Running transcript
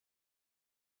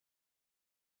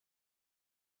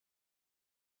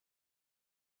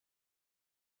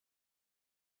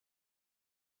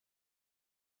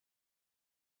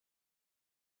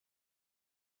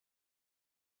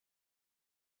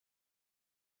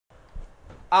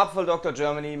Apfel Dr.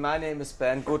 Germany, my name is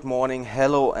Ben. Good morning,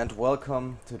 hello and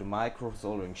welcome to the micro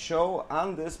soldering show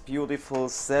on this beautiful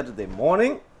Saturday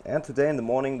morning. And today in the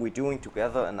morning we're doing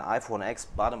together an iPhone X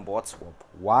bottom board swap.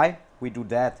 Why we do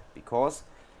that? Because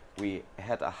we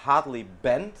had a hardly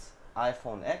bent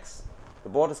iPhone X. The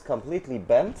board is completely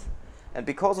bent, and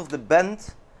because of the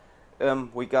bend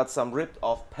we got some ripped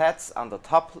off pads on the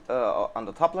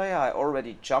top layer. I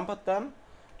already jumpered them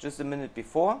just a minute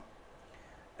before.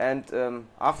 And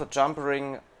after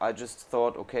jumpering, I just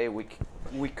thought, okay,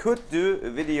 we could do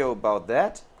a video about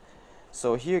that.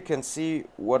 So here you can see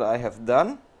what I have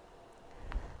done.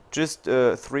 Just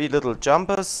 3 little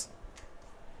jumpers.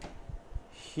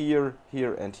 Here,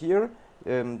 here, and here.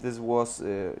 These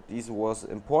was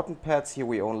important pads. Here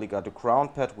we only got a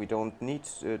ground pad. We don't need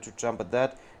to jumper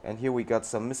that. And here we got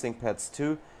some missing pads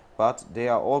too, but they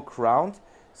are all ground.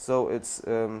 So it's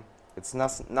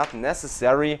not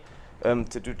necessary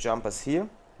to do jumpers here,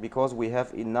 because we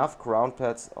have enough ground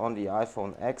pads on the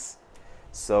iPhone X,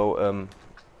 so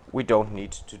we don't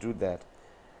need to do that.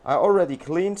 I already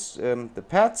cleaned the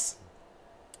pads.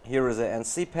 Here is a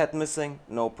NC pad missing,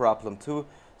 no problem too.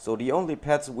 So the only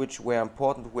pads which were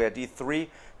important were the 3,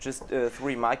 just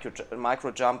 3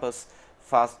 micro jumpers,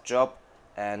 fast job,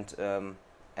 and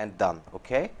done.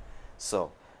 Okay.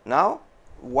 So now,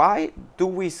 why do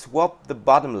we swap the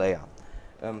bottom layer?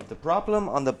 The problem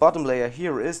on the bottom layer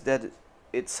here is that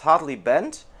it's hardly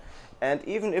bent, and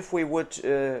even if we would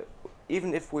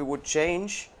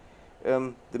change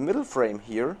the middle frame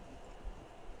here,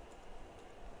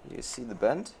 you see the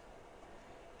bend.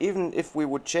 Even if we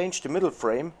would change the middle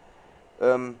frame,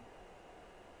 the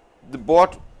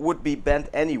board would be bent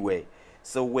anyway.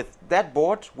 So with that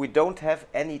board, we don't have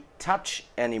any touch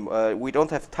anymore. We don't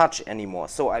have touch anymore.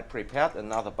 So I prepared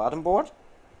another bottom board.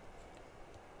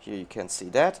 Here you can see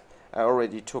that. I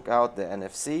already took out the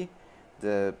NFC,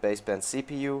 the baseband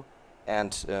CPU,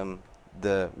 and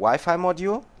the Wi-Fi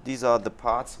module. These are the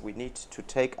parts we need to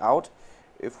take out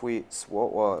if we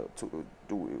swap, or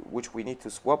which we need to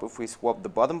swap if we swap the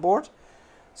bottom board.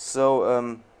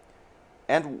 So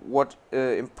and what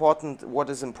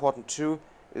is important too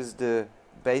is the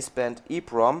baseband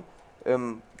EEPROM.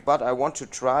 But I want to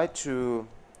try to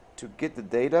get the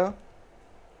data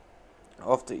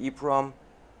of the EEPROM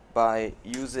by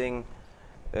using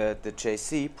the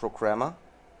JC programmer.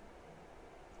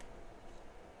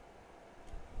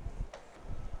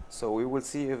 So we will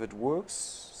see if it works.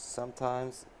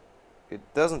 Sometimes it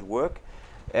doesn't work,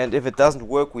 and if it doesn't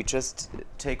work, we just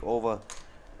take over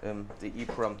the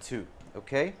EEPROM too.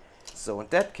 Okay, so in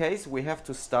that case we have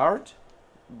to start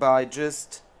by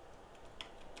just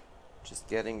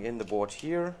getting in the board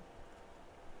here.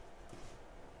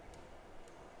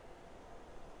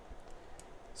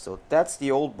 So that's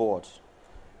the old board,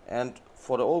 and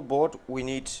for the old board we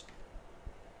need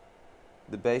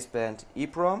the baseband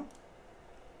EEPROM,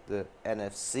 the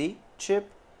NFC chip,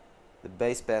 the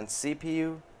baseband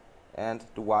CPU, and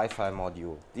the Wi-Fi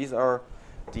module. These are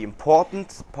the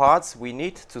important parts we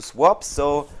need to swap,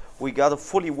 so we got a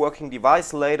fully working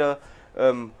device later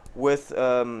with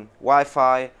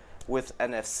Wi-Fi, with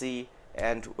NFC,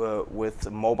 and with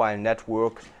mobile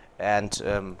network, and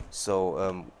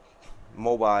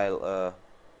mobile,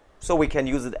 so we can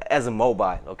use it as a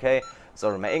mobile. Okay,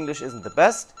 sorry, my English isn't the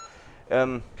best.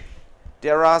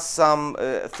 There are some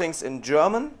things in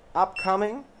German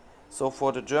upcoming, so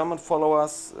for the German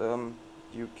followers,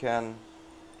 you can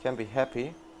be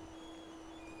happy,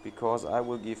 because I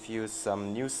will give you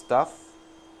some new stuff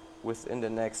within the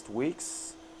next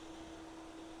weeks,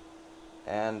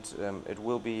 and it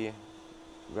will be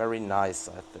very nice,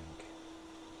 I think.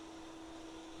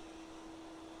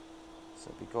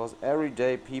 So, because every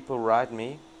day people write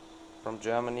me from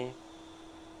Germany,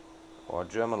 or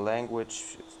German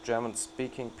language, German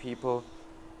speaking people,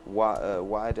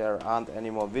 why there aren't any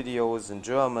more videos in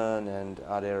German, and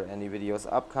are there any videos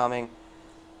upcoming?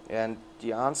 And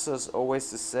the answer is always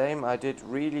the same. I did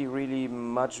really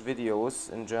much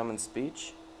videos in German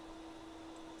speech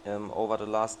over the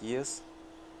last years,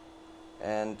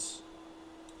 and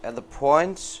at the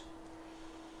point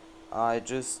I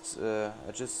just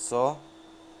saw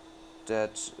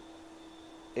that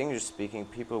English-speaking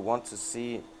people want to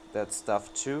see that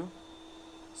stuff too,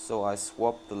 so I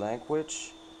swapped the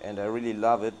language, and I really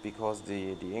love it, because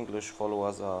the English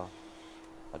followers are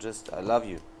just, I love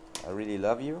you. I really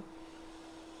love you.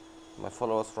 My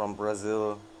followers from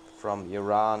Brazil, from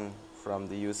Iran, from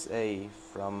the USA,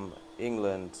 from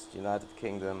England, United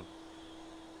Kingdom,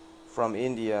 from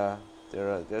India.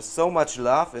 There's so much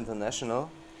love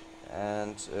international,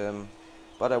 and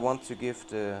but I want to give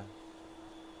the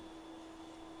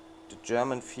the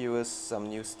German viewers some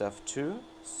new stuff too.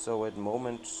 So at the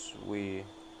moment we're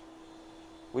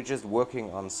just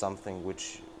working on something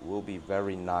which will be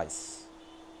very nice.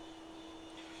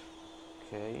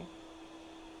 Okay.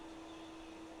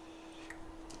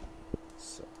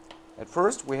 So at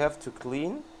first we have to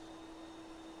clean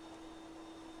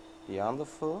the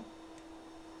underfill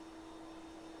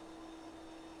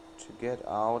to get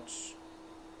out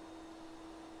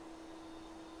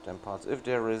them parts. If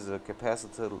there is a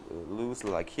capacitor loose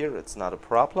like here, it's not a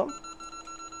problem.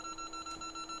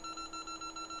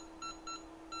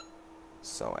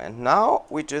 So, and now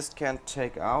we just can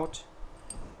take out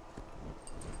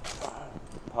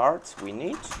the parts we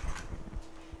need.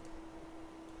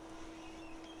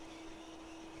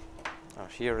 Now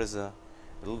here is a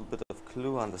little bit of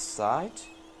glue on the side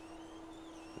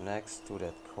next to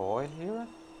that coil here.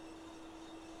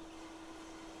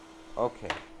 Okay,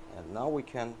 and now we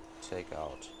can take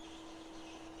out.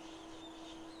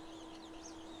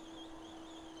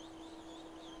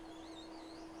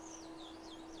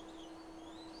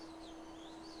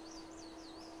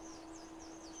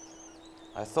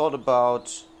 I thought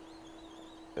about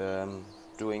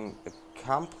doing a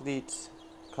complete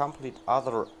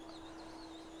other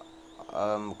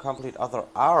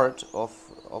art of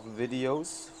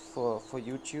videos for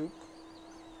YouTube,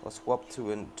 or swap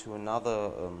to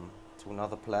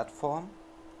another platform,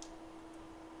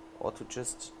 or to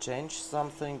just change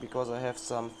something, because I have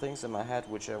some things in my head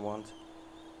which I want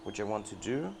to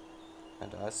do,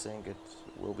 and I think it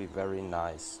will be very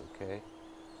nice. Okay.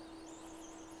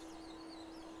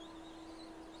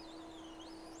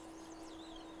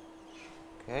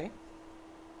 Okay,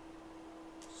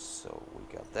 so we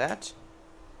got that.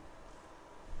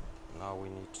 Now we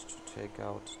need to take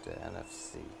out the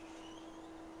NFC.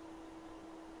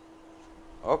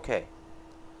 Okay,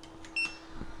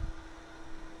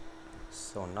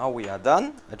 so now we are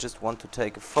done. I just want to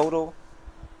take a photo.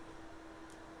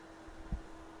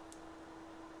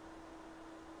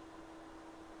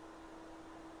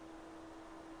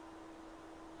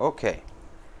 Okay,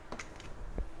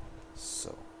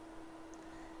 so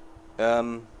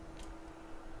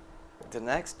the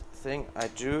next thing I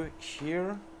do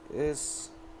here is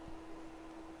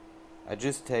I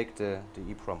just take the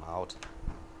EEPROM out.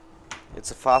 It's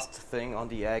a fast thing on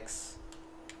the X,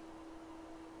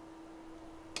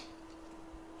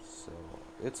 so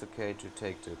it's okay to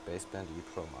take the baseband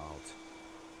EEPROM out.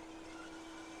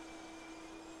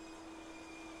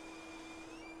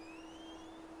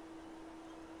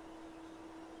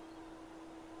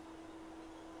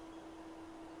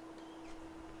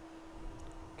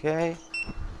 Okay.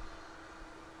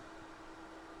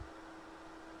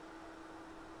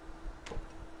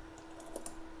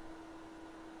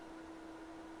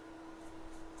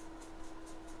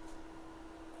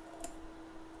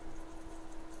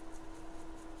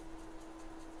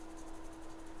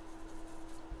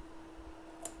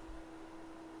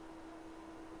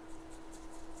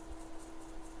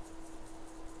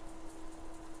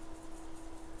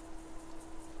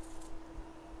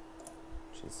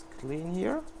 Just clean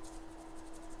here.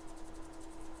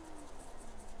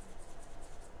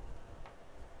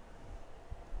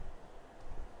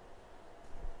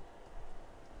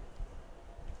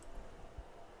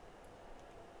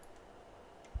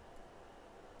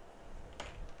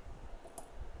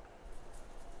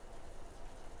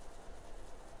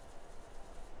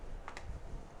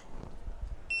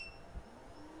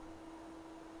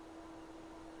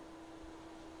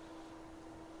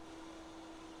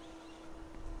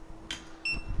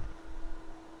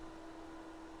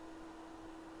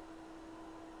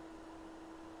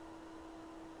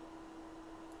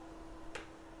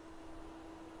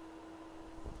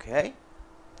 Okay,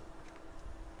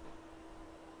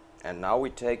 and now we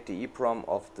take the EEPROM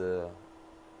of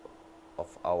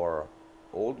our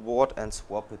old board and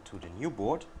swap it to the new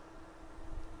board.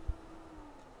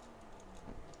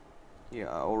 Here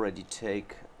I already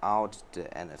take out the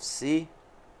NFC,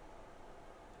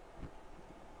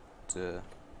 the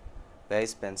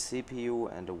baseband CPU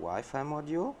and the Wi-Fi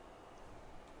module.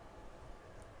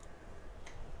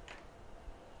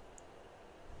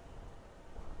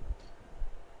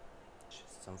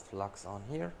 Some flux on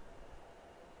here,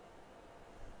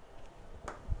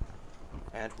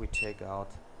 and we take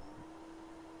out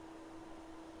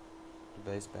the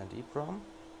baseband EEPROM.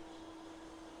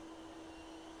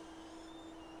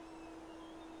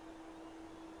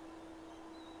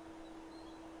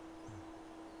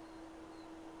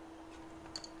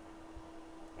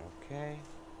 Okay.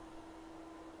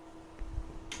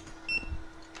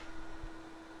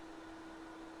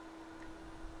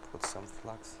 Put some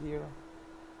flux here.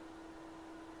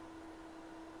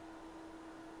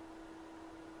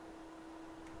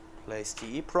 Place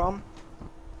the EEPROM.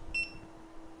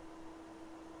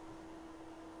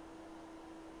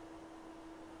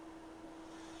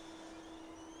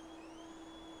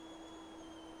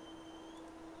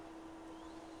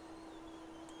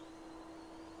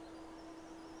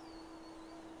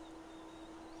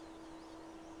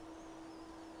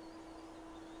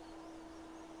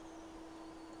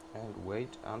 And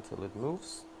wait until it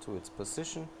moves to its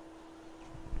position.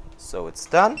 So it's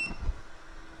done.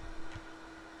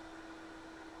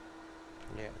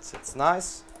 Yeah, it sits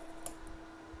nice.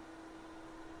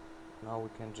 Now we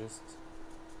can just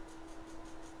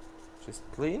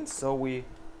clean. So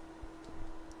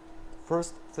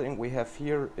first thing we have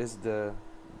here is the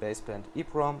baseband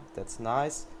EEPROM. That's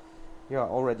nice. Here I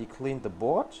already cleaned the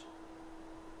board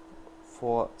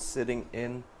for sitting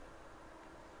in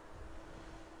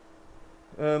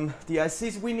the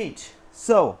ICs we need.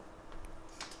 So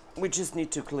we just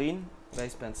need to clean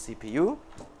baseband CPU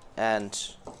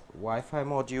and Wi-Fi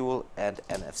module and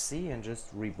NFC and just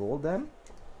re-bolt them.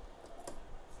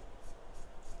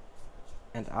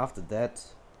 And after that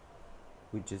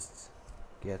we just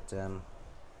get them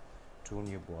to a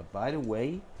new board. By the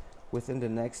way, within the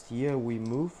next year we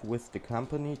move with the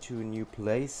company to a new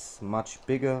place, much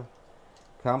bigger,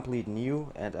 complete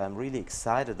new, and I'm really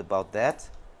excited about that.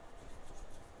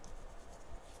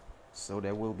 So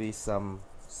there will be some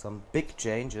big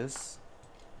changes,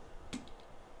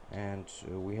 and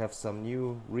we have some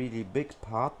new really big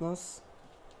partners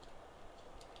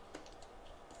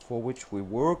for which we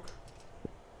work.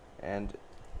 And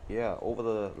yeah, over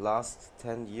the last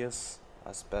 10 years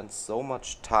I spent so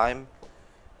much time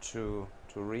to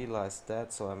realize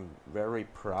that, so I'm very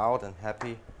proud and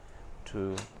happy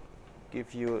to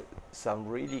give you some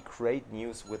really great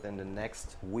news within the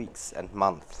next weeks and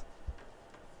months.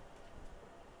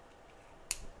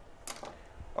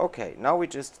 Okay, now we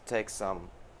just take some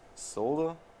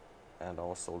solder and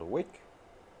our solder wick.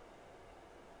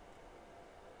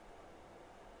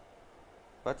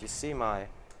 But you see, my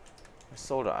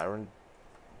solder iron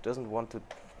doesn't want to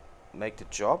make the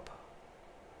job.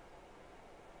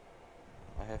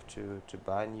 I have to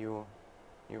buy new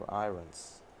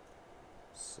irons.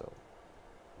 So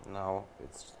now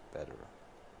it's better.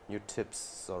 New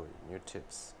tips.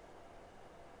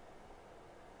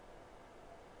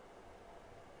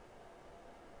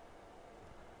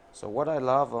 So what I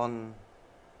love on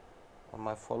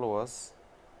my followers,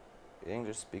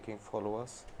 English-speaking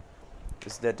followers,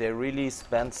 is that they really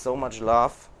spend so much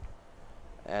love,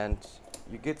 and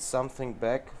you get something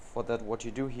back for that what you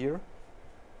do here.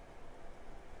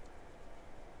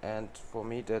 And for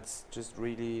me that's just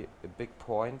really a big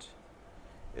point.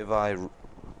 If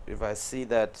I see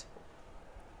that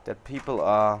people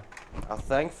are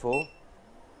thankful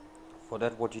for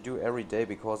that what you do every day,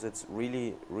 because it's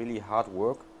really hard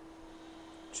work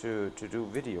to do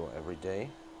video every day,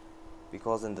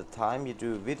 because in the time you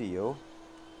do video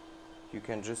you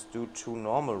can just do 2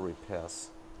 normal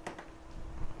repairs.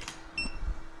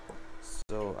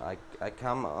 So I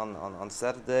come on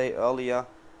Saturday earlier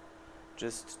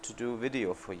just to do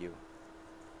video for you,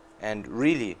 and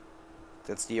really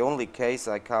that's the only case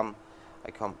I come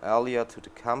earlier to the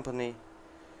company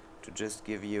to just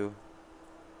give you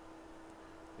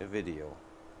a video.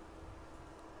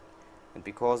 And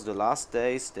because the last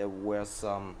days there were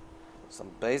some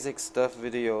basic stuff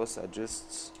videos, I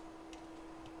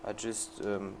just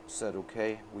said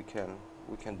okay, we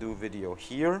can do video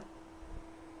here.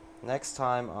 Next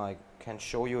time I can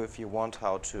show you, if you want,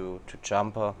 how to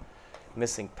jumper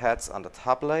missing pads on the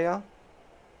top layer.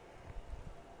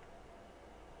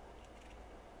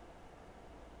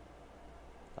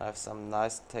 I have some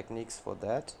nice techniques for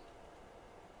that.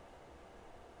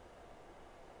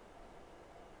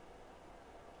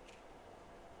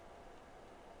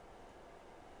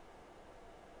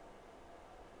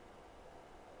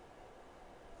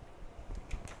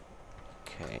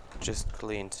 Okay, just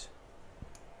cleaned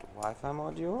the Wi-Fi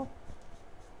module.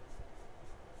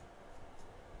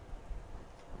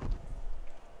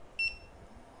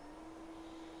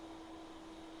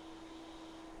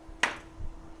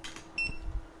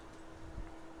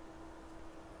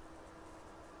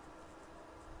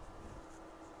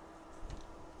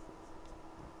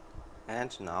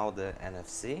 And now the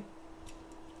NFC.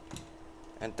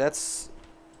 And that's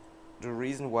the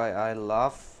reason why I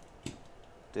love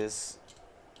this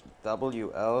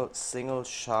WL single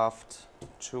shaft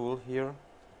tool here,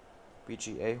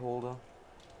 BGA holder.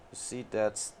 You see,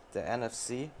 that's the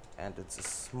NFC, and it's a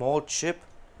small chip,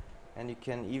 and you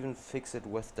can even fix it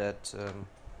with that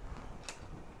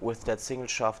single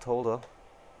shaft holder.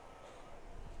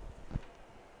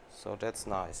 So that's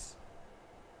nice.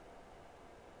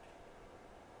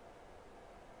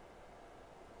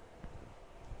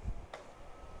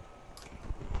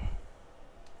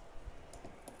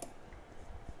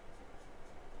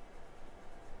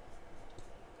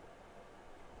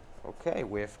 Okay,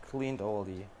 we have cleaned all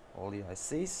the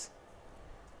ICs,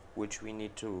 which we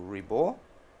need to rebore.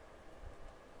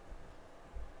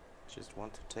 Just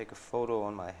want to take a photo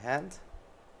on my hand.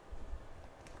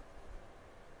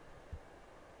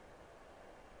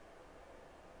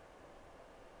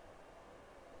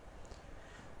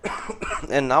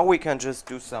 And now we can just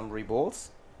do some rebores,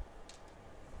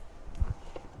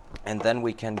 and then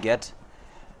we can get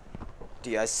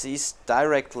the ICs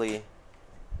directly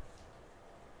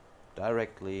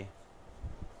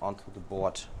onto the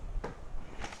board.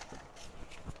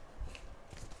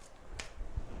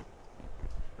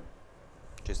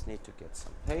 Just need to get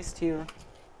some paste here.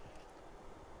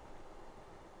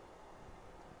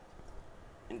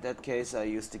 In that case I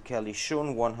use the Kelly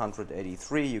Shun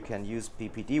 183. You can use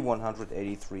PPD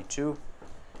 183 too.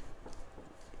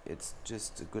 It's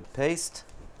just a good paste.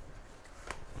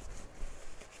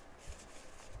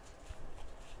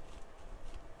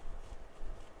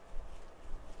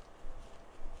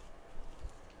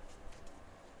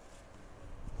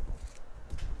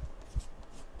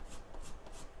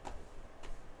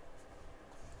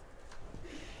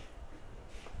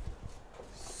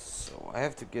 I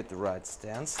have to get the right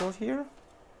stencil here.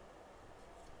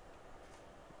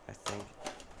 I think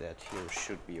that here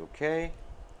should be okay.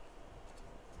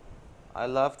 I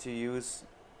love to use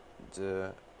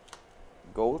the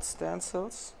gold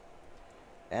stencils.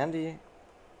 Andy,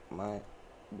 my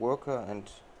worker and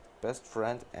best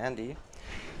friend Andy,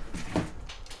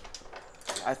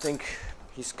 I think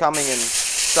he's coming in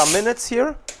some minutes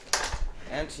here,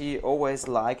 and he always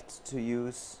liked to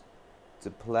use the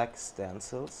black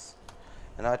stencils.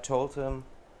 And I told him,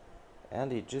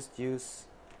 Andy, just use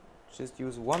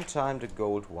one time the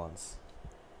gold ones.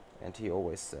 And he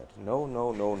always said, no,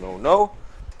 no, no, no, no.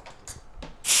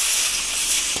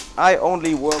 I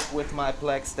only work with my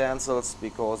black stencils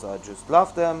because I just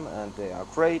love them and they are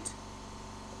great.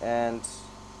 And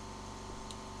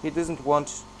he didn't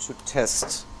want to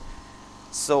test.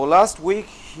 So last week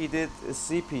he did a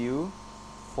CPU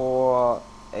for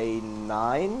a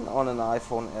 9 on an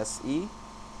iPhone SE.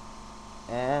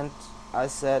 And I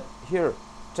said, here,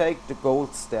 take the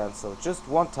gold stencil, just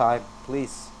one time,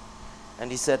 please.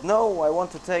 And he said, no, I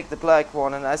want to take the black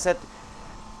one. And I said,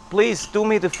 please do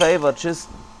me the favor, just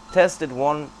test it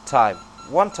one time.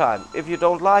 One time. If you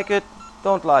don't like it,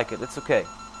 don't like it, it's okay.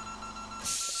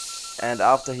 And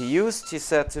after he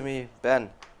said to me, Ben,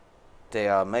 they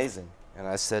are amazing. And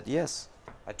I said, yes,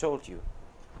 I told you.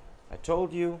 I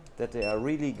told you that they are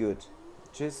really good.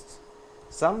 Just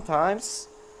sometimes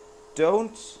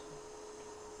don't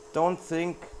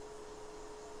think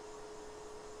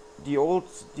the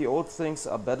old things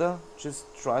are better. Just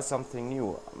try something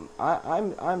new.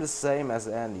 I'm the same as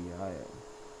Andy.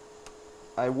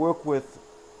 I work with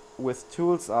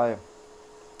tools I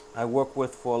work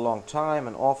with for a long time,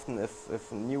 and often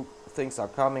if new things are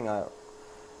coming, I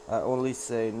only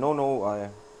say no.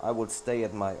 I will stay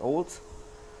at my old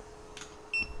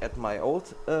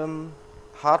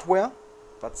hardware.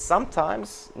 But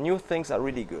sometimes new things are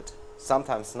really good.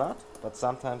 Sometimes not, but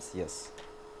sometimes yes.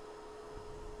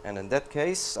 And in that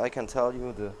case, I can tell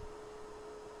you the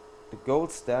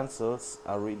gold stencils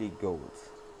are really gold.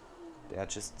 They are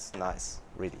just nice,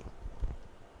 really.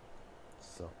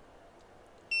 So,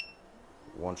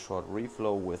 one short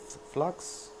reflow with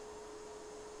flux.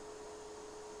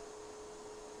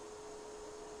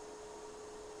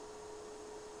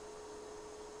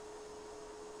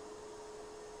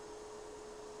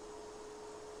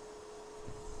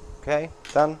 Okay,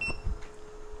 done.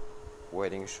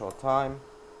 Waiting a short time.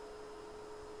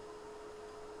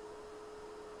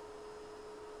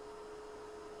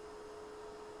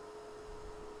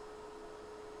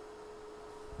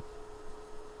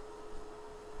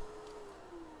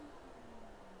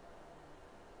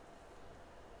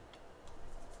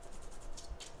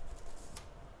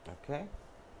 Okay,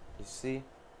 you see,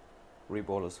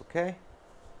 reball is okay.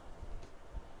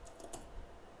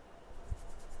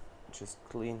 Just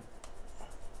clean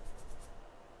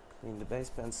the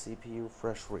baseband CPU,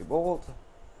 fresh reballed.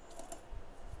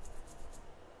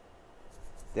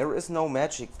 There is no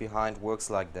magic behind works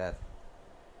like that.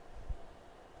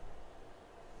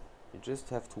 You just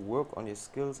have to work on your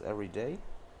skills every day,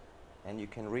 and you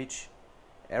can reach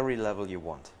every level you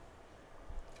want.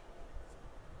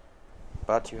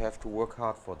 But you have to work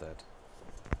hard for that.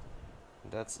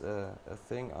 That's a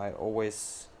thing I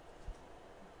always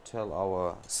tell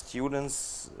our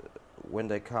students when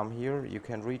they come here. You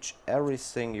can reach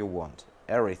everything you want,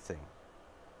 everything.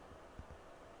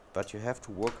 But you have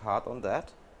to work hard on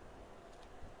that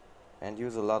and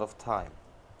use a lot of time.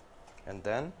 And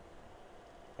then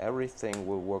everything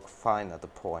will work fine at the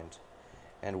point.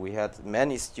 and we had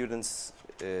many students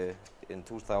in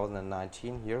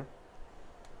 2019 here,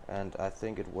 and I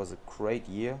think it was a great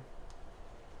year.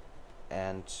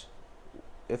 And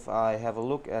if I have a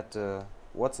look at the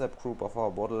WhatsApp group of our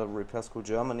Border Level Repair School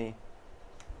Germany,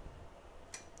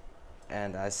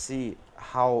 and I see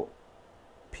how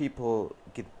people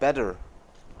get better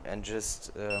and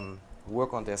just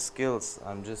work on their skills,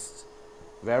 I'm just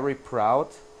very proud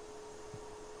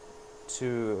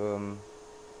to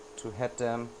have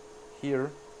them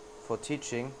here for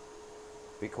teaching,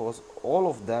 because all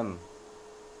of them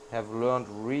have learned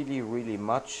really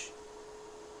much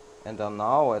and are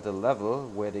now at a level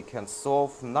where they can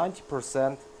solve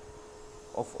 90%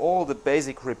 of all the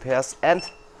basic repairs and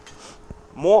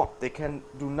more. They can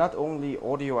do not only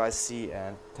audio IC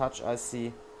and touch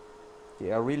IC,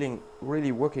 they are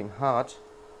really working hard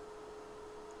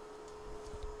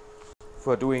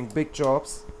for doing big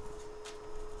jobs,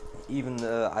 even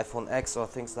iPhone X or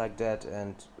things like that,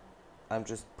 and I'm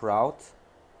just proud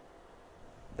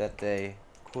that they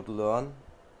could learn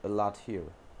a lot here.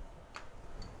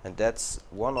 And that's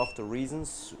one of the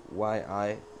reasons why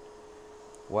I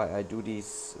do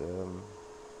these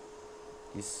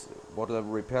Border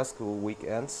Level Repair School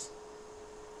weekends.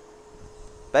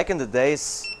 Back in the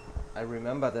days, I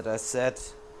remember that I said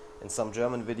in some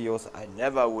German videos, I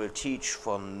never will teach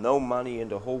for no money in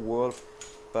the whole world,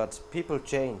 but people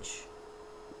change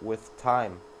with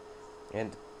time.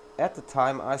 And at the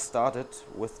time I started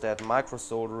with that micro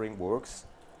soldering works,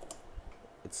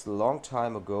 it's a long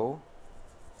time ago,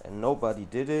 and nobody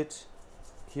did it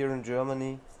here in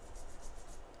Germany,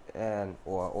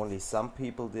 or only some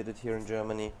people did it here in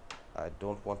Germany. I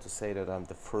don't want to say that I'm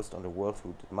the first on the world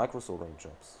who did micro soldering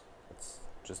jobs. It's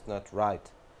just not right.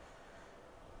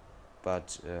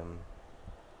 But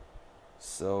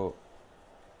so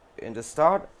in the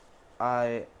start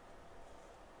I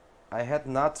had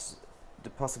not the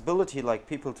possibility like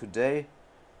people today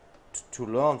to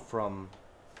learn from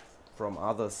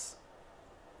others.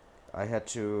 I had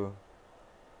to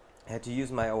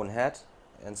use my own head,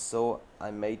 and so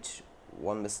I made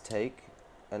one mistake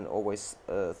and always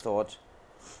thought,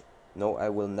 no, I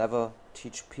will never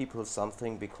teach people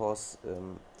something, because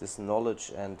this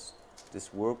knowledge and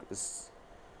this work is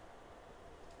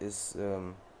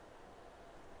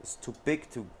too big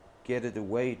to get it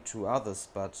away to others.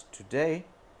 But today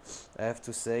I have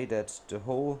to say that the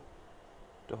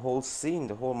whole scene,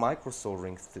 the whole micro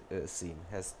soldering scene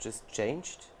has just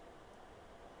changed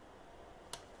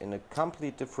in a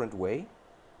completely different way,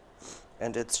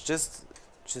 and it's just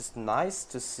nice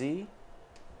to see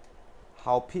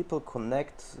how people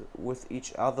connect with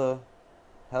each other,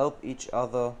 help each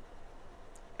other,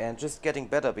 and just getting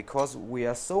better, because we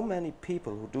are so many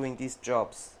people who doing these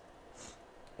jobs,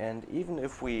 and even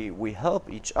if we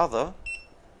help each other,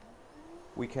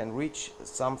 we can reach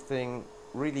something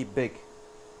really big.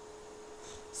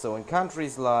 So in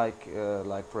countries like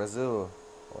Brazil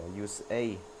or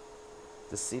USA,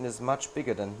 the scene is much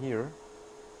bigger than here,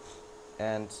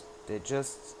 and they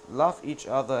just love each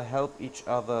other, help each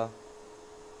other,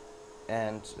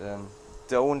 and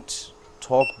don't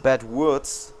talk bad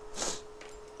words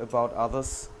about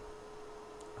others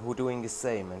who doing the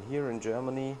same. And here in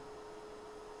Germany,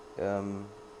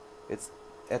 it's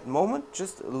at the moment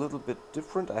just a little bit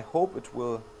different. I hope it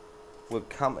will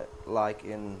come like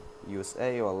in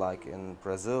USA or like in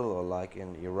Brazil or like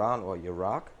in Iran or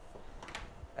Iraq,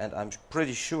 and I'm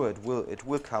pretty sure it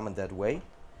will come in that way.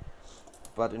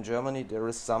 But in Germany there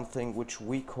is something which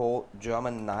we call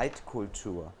German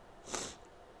Neidkultur,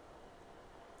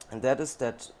 and that is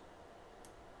that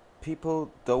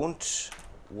people don't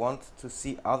want to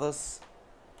see others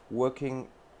working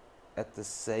at the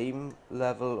same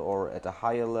level or at a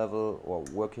higher level or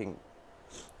working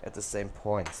at the same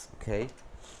points, okay?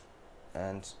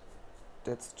 And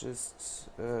that's just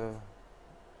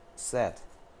sad,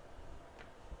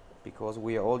 because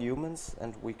we are all humans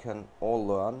and we can all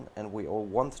learn and we all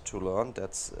want to learn.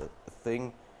 That's a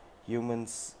thing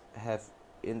humans have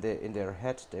in their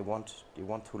head. They want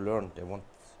to learn, they want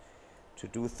to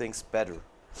do things better,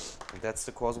 and that's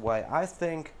the cause why I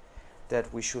think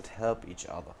that we should help each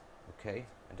other, okay?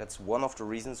 And that's one of the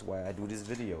reasons why I do these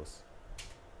videos.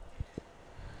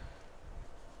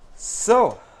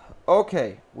 So,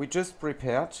 okay, we just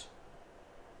prepared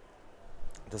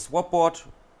the swap board,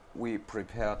 we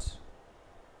prepared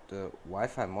the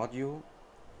Wi-Fi module,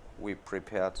 we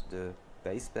prepared the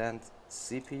baseband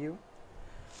CPU,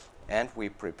 and we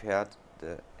prepared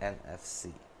the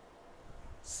NFC.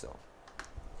 So,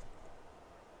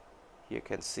 here you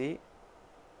can see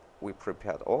we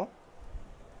prepared all.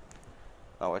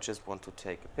 Now I just want to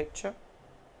take a picture.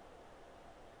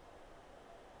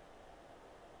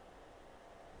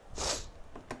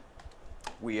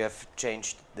 we have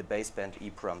changed the baseband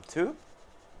EEPROM to.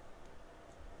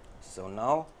 So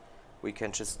now we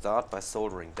can just start by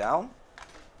soldering down,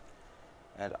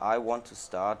 and I want to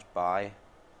start by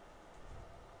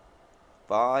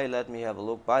let me have a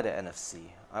look, by the NFC.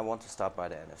 I want to start by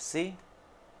the NFC.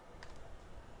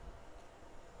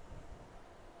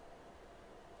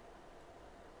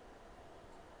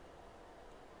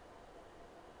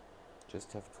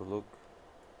 Just have to look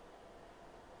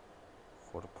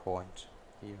for the point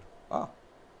here. Ah,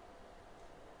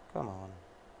 come on.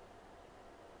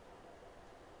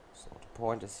 So the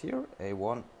point is here.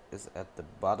 A1 is at the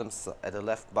bottom at the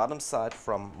left bottom side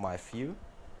from my view.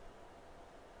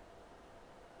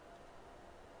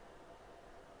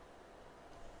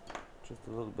 Just a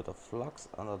little bit of flux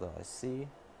under the IC.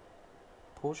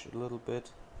 Push a little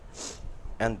bit,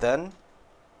 and then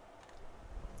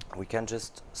we can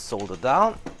just solder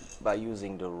down by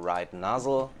using the right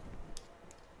nozzle.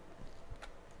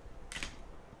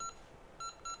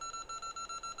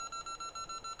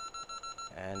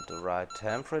 And the right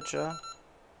temperature.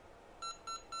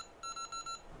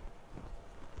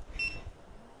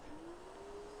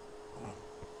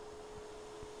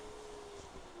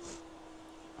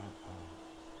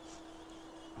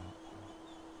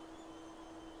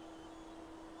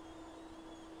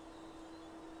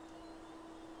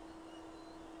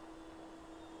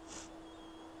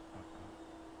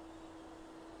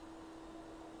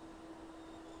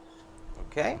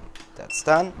 Okay, that's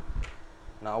done.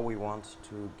 Now we want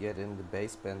to get in the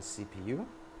baseband CPU.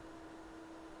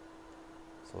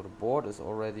 So the board is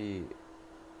already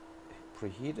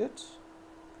preheated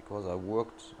because I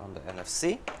worked on the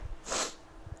NFC.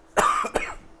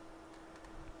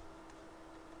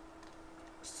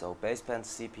 So baseband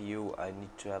CPU, I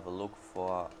need to have a look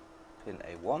for pin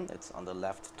A1. It's on the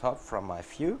left top from my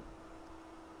view.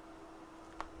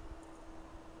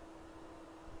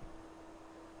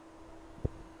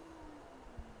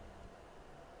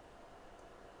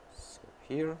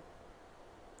 Here,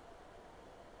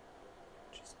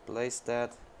 just place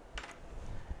that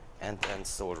and then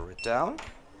solder it down.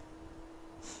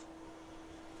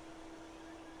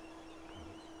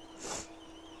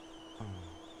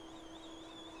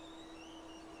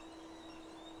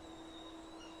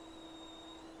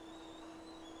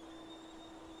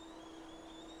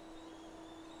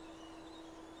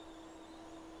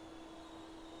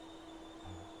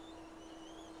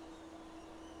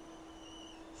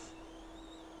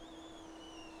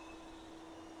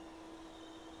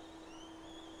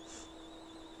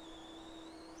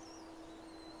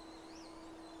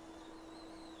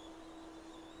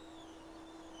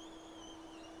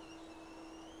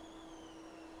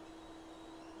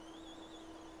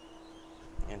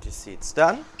 And you see it's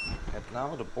done, and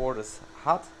now the board is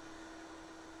hot.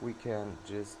 We can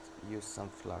just use some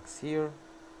flux here,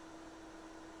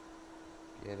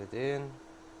 get it in.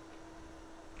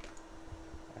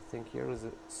 I think here is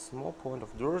a small point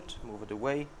of dirt, move it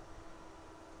away.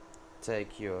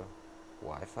 Take your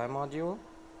Wi-Fi module,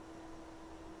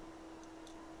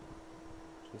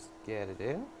 just get it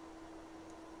in.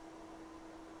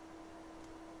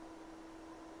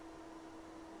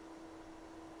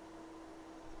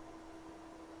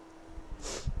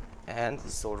 And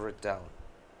solder it down.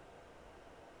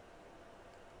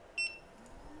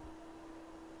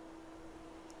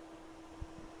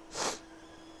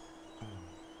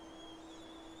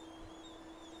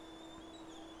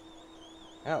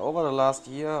 Yeah, over the last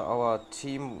year our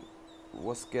team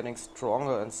was getting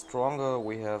stronger and stronger.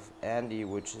 We have Andy,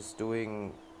 which is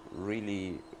doing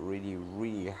really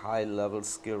high level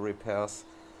skill repairs,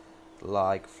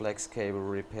 like flex cable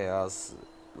repairs,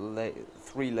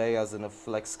 3 layers in a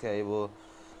flex cable,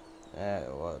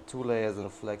 or 2 layers in a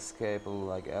flex cable,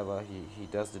 like ever. He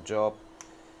does the job.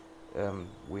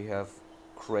 We have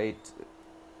great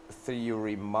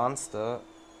theory monster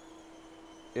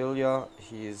Ilya.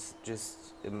 He is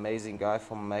just amazing guy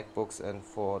for MacBooks and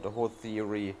for the whole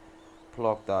theory,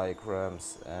 block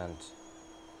diagrams and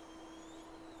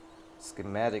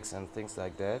schematics and things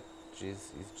like that.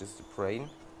 He's just a brain.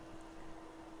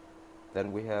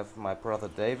 Then we have my brother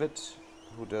David,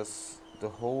 who does the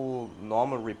whole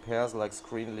normal repairs, like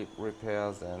screen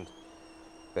repairs and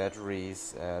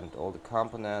batteries and all the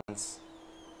components.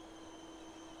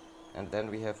 And then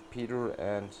we have Peter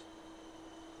and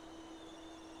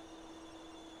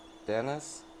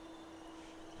Dennis,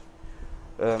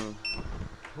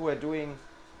 who are doing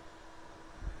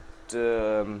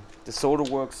the solder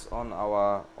works on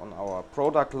our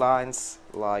product lines,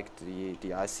 like the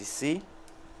ICC.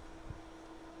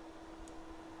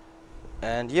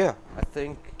 And yeah, I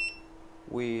think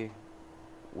we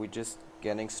just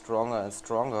getting stronger and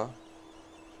stronger.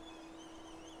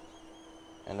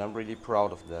 and I'm really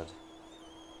proud of that.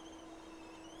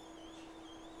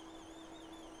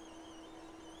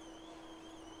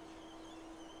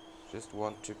 Just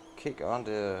want to kick on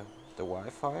the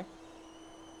Wi-Fi.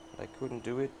 I couldn't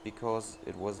do it because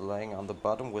it was laying on the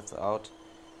bottom without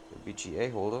the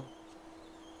BGA holder.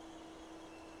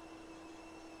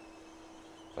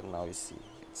 But now you see,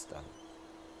 it's done.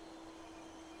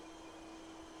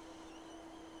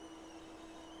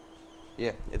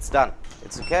 Yeah, it's done.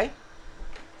 It's okay.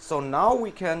 So now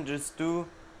we can just do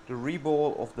the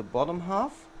reball of the bottom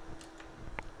half.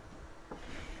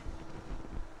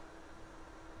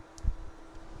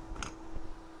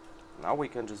 Now we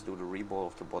can just do the reball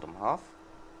of the bottom half.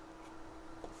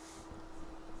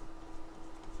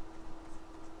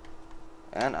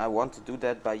 And I want to do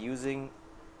that by using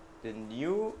the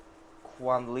new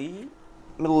Quanli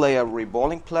middle layer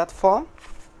reballing platform.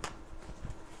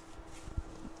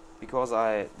 Because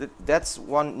that's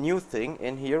one new thing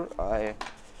in here. I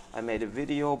made a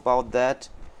video about that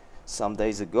some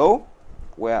days ago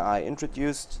where I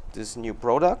introduced this new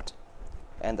product,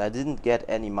 and I didn't get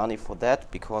any money for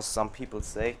that because some people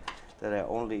say that I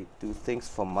only do things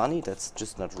for money. That's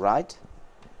just not right.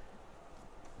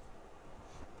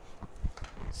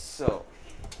 So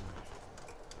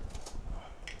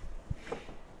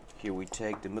here we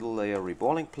take the middle layer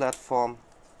reballing platform,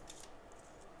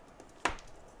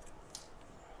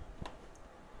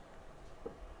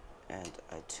 and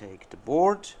I take the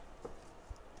board,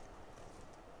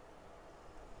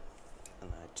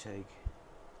 and I take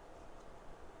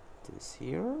this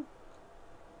here,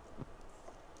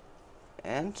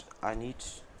 and I need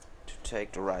to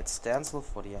take the right stencil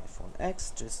for the iPhone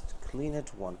X. Just clean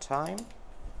it one time.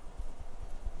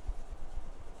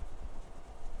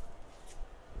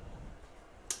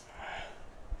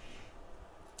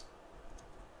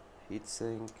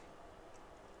 Heatsink.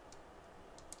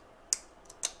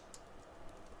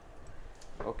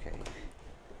 Okay,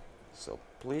 so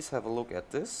please have a look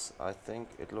at this. I think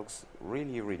it looks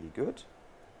really, really good.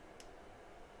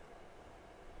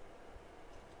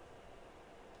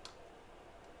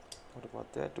 What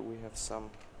about that? Do we have some?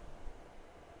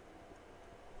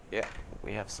 Yeah,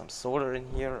 we have some solder in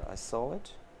here. I saw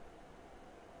it.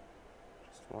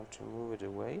 Just want to move it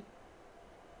away.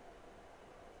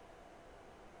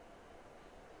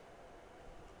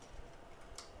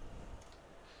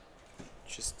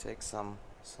 Just take some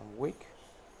wick.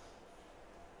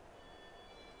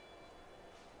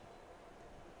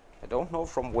 I don't know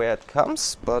from where it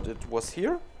comes, but it was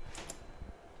here.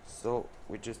 So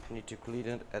we just need to clean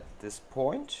it at this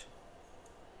point.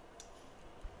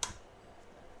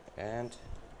 And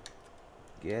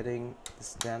getting the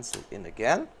stencil in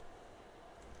again.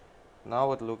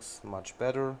 Now it looks much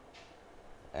better.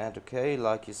 And okay,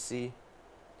 like you see,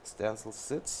 the stencil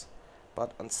sits.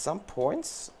 But on some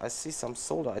points I see some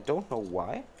solder. I don't know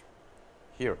why.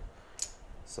 Here.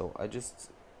 So I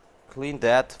just cleaned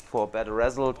that for a better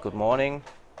result. Good morning.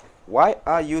 Why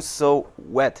are you so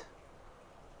wet?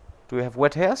 Do you have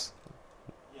wet hairs?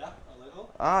 Yeah, a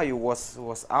little. Ah, you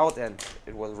was out and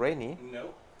it was rainy.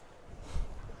 No.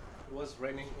 It was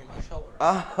raining in my shower.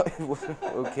 Ah, it was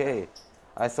okay.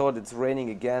 I thought it's raining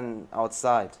again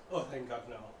outside. Oh, thank God,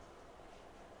 no.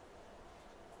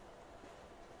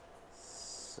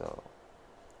 So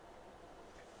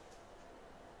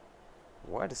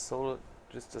why the solder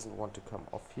just doesn't want to come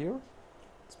off here?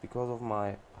 It's because of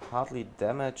my hardly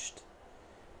damaged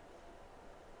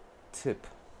tip.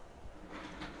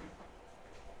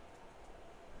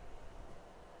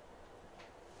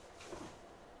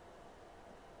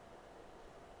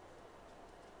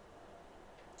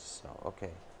 So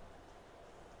okay.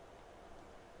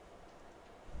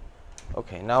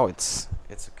 Okay, now it's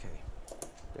okay.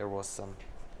 There was some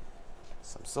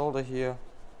solder here,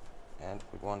 and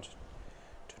we want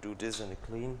to do this in a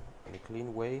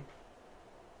clean way.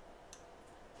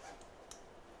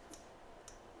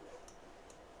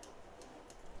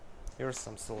 Here's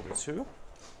some solder too.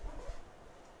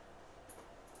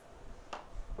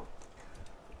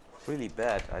 Really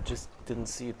bad. I just didn't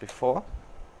see it before,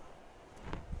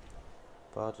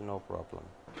 but no problem.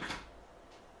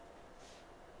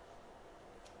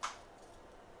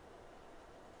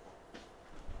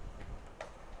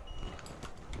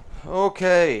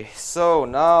 Okay, so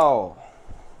now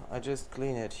I just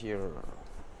clean it here,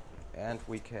 and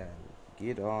we can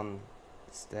get on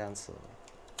the stencil.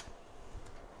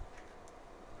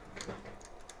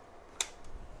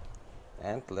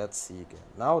 And let's see again.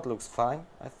 Now it looks fine,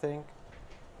 I think.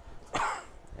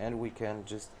 And we can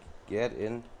just get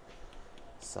in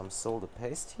some solder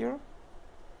paste here.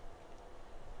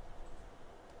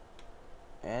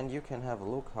 and you can have a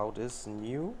look how this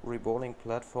new reballing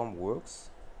platform works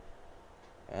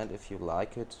and if you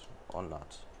like it or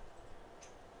not.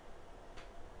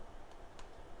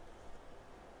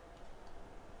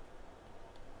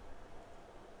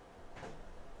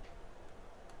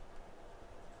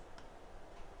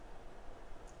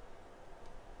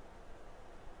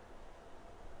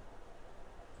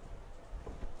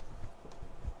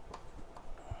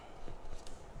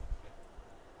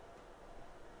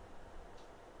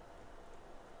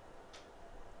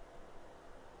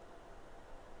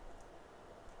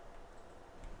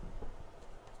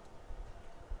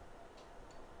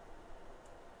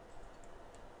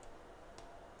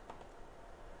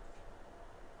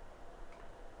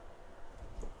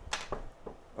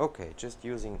 Okay, just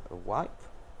using a wipe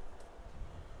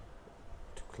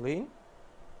to clean.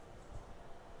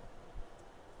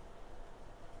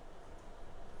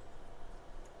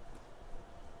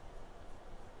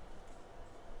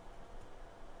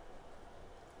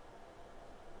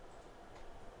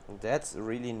 And that's a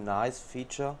really nice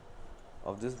feature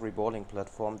of this reballing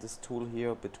platform, this tool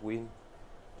here between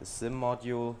the SIM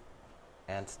module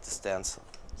and the stencil.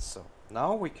 So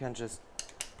now we can just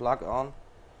plug on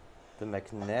the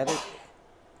magnetic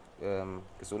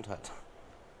Gesundheit.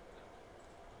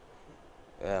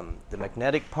 The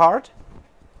magnetic part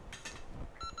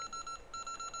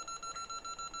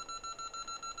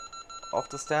of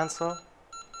the stencil,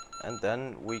 and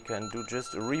then we can do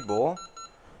just a rebore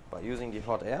by using the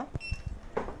hot air,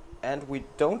 and we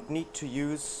don't need to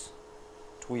use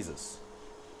tweezers.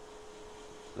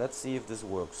 Let's see if this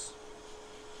works.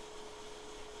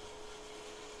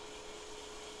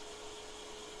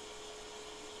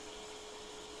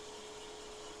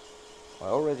 I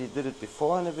already did it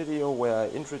before in a video where I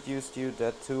introduced you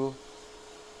that tool,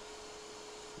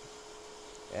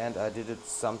 and I did it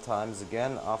sometimes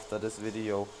again after this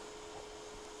video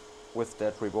with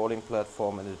that reballing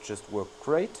platform, and it just worked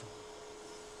great.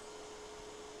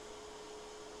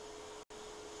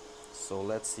 So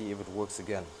let's see if it works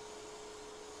again.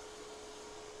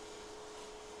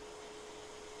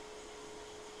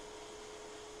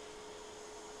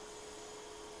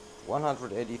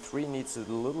 (183) needs a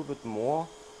little bit more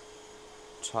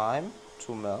time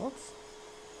to melt,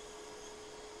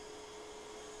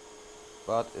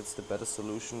 but it's the better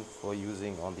solution for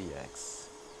using on the X.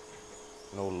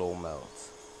 No low melt.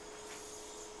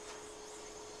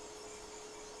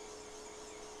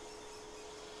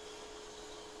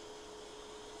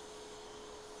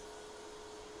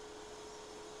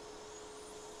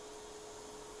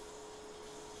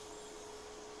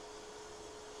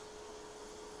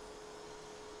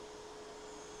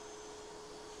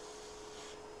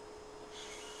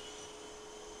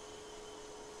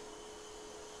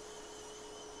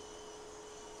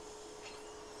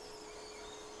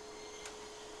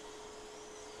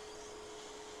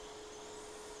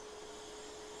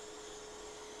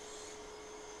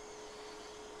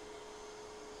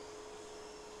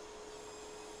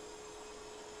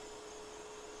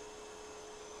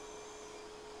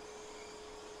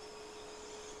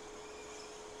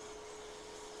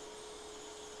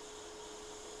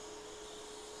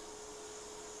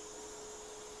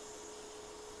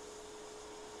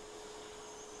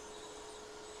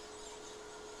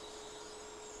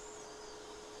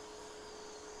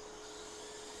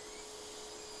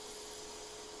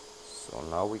 So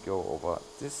now we go over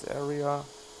this area.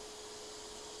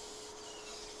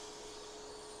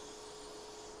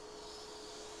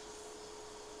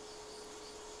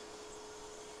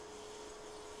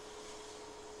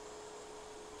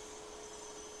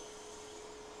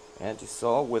 And you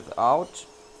saw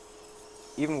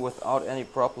even without any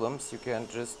problems, you can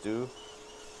just do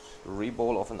a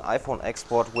reball of an iPhone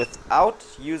export without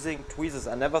using tweezers.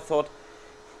 I never thought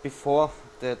before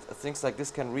that things like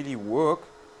this can really work.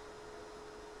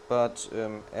 But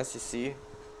as you see,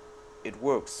 it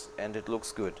works and it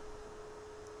looks good.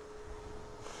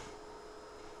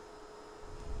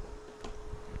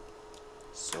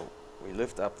 So we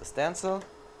lift up the stencil,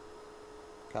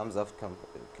 comes off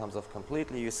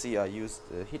completely. You see I used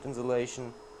heat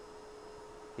insulation,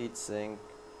 heat sink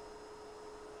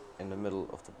in the middle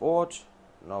of the board.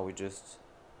 Now we just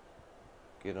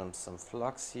get on some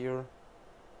flux here.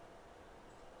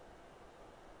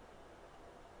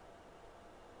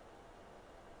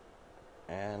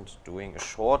 And doing a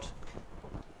short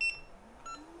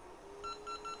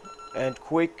and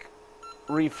quick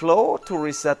reflow to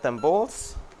reset them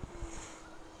bolts.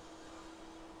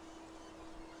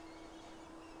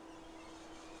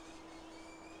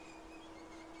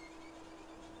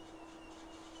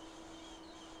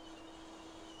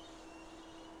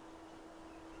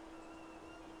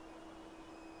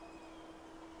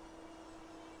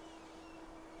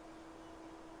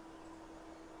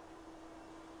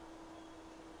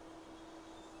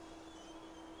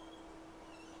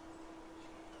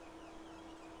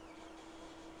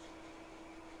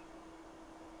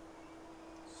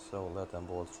 So let them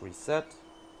bolts reset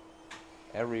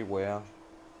everywhere.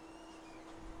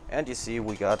 And you see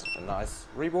we got a nice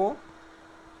rebore.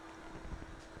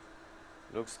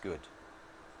 Looks good.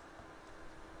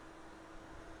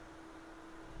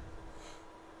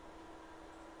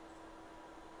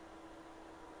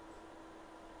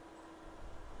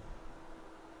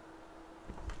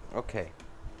 Okay.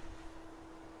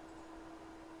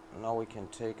 Now we can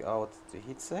take out the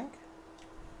heatsink.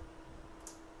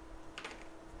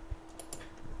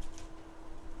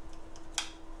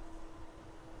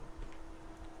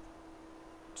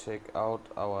 Take out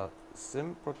our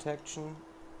SIM protection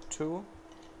too.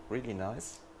 Really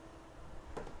nice.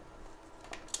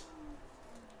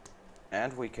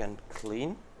 And we can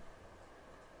clean.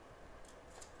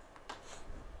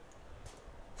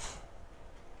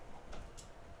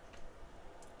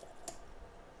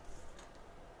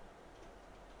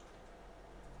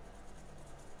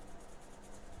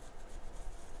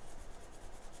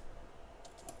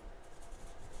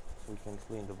 We can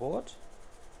clean the board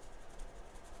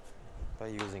by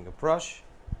using a brush.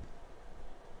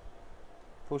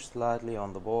 Push slightly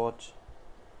on the board.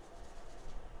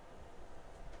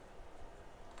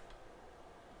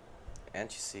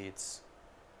 And you see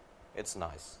it's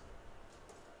nice.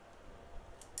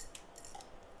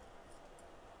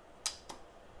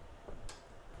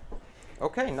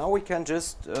 Okay, now we can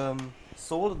just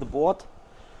solder the board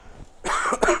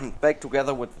back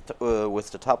together with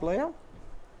the top layer,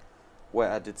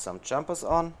 where I did some jumpers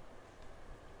on.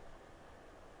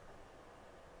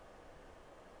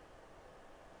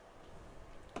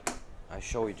 I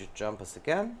show you the jumpers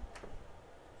again.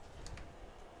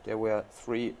 There were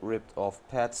 3 ripped off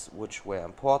pads which were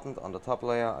important on the top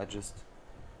layer. I just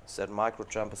set micro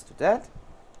jumpers to that.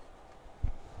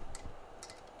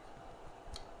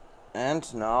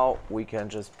 And now we can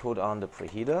just put on the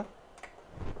preheater.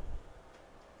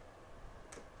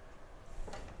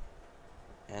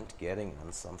 And getting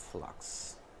in some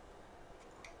flux.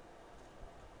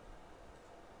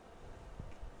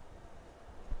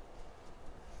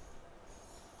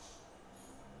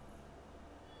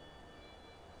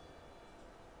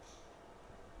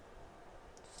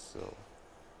 So,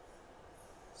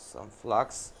 some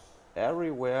flux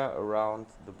everywhere around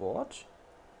the board.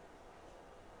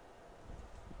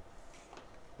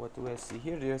 What do I see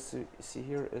here? Do you see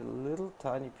here a little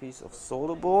tiny piece of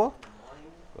solder ball?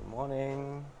 Good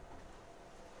morning.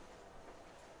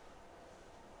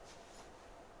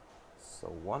 So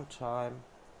one time,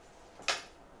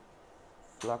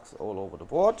 flux all over the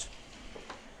board.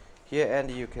 Here,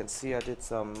 Andy, you can see I did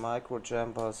some micro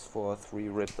jumpers for 3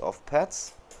 ripped off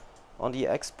pads on the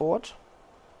export.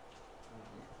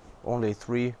 Only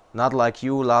 3, not like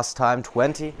you last time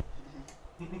 20.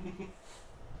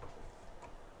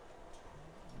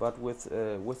 But with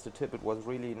the tip it was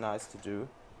really nice to do.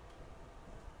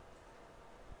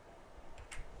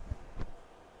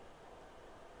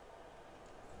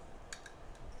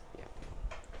 Yeah.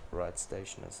 Right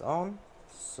station is on,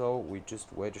 so we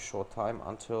just wait a short time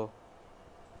until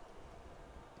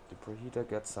the preheater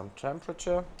gets some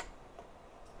temperature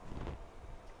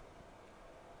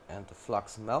and the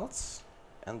flux melts,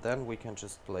 and then we can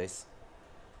just place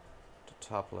the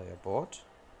top layer board.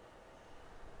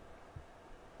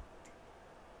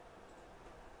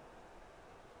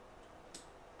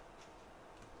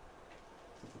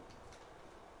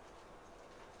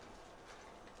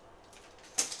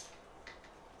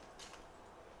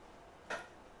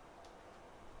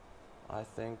 I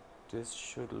think this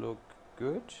should look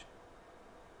good.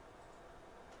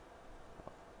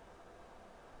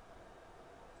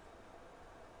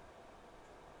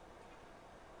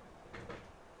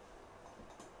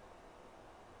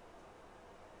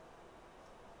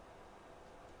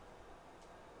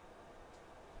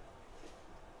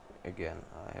 Again,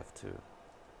 I have to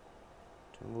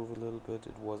move a little bit,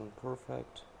 it wasn't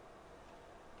perfect.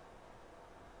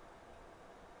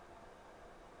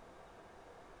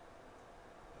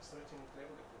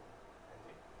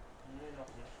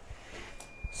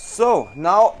 So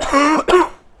now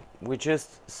we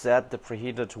just set the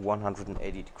preheater to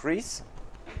 180 degrees.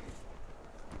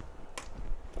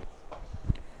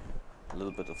 A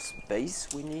little bit of space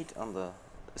we need on the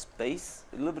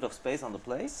a little bit of space on the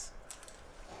place.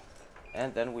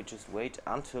 And then we just wait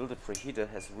until the preheater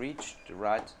has reached the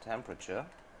right temperature.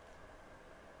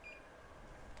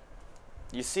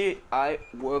 You see, I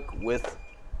work with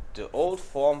the old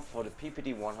form for the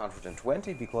PPD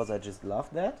 120 because I just love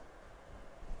that.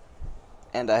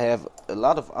 And I have a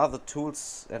lot of other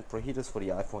tools and preheaters for the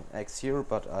iPhone X here,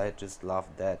 but I just love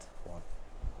that one.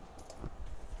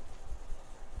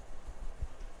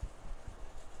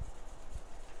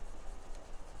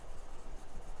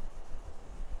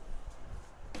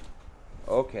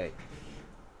 Okay.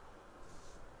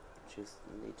 Just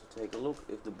need to take a look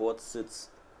if the board sits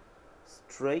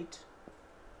straight,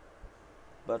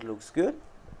 but looks good.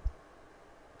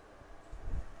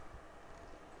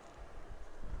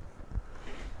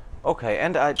 Okay,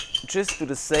 and I just do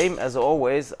the same as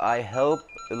always. I help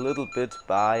a little bit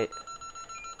by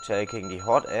taking the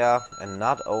hot air and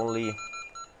not only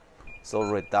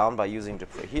solder it down by using the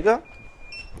preheater.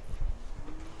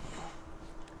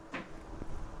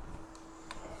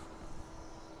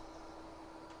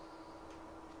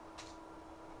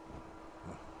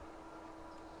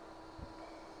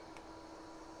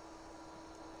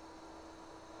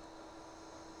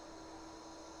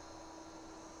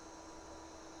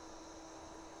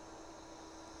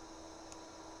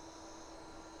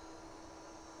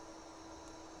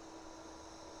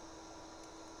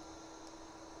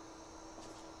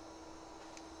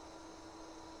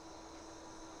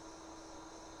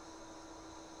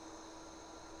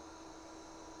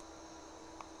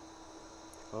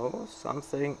 Oh,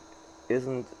 something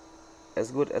isn't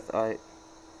as good as I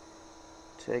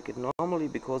take it normally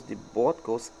because the board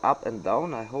goes up and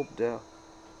down. I hope there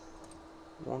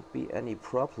won't be any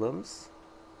problems.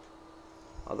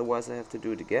 Otherwise I have to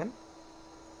do it again.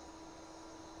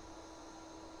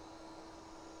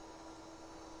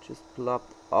 Just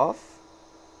plopped off.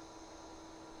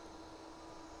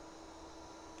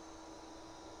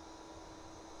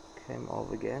 Came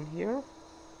off again here.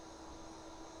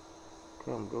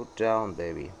 Come, go down,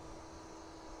 baby.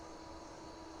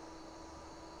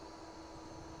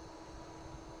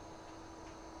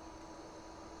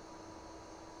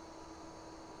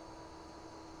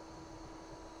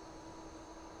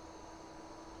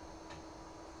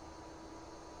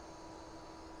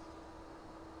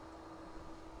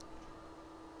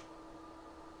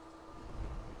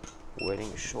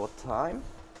 Waiting a short time.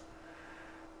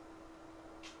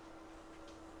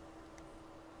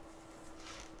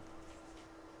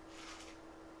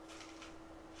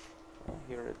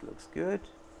 Here it looks good.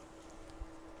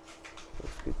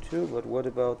 Looks good too, but what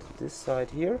about this side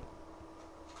here?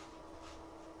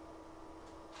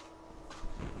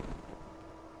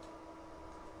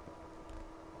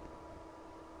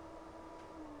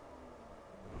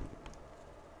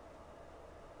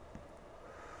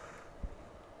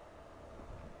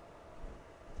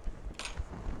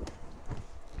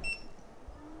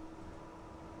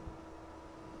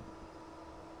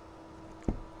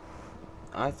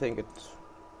 I think it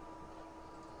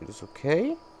is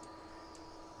okay,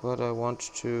 but I want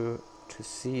to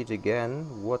see it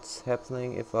again. What's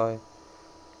happening if I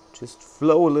just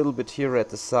flow a little bit here at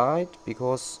the side,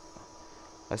 because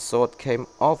I saw it came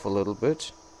off a little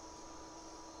bit,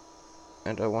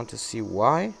 and I want to see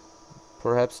why.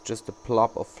 Perhaps just a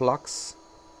plop of flux,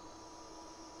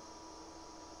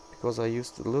 because I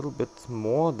used a little bit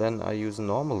more than I use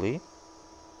normally.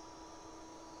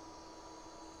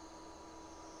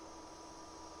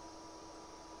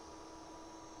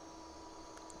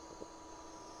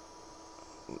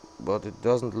 But it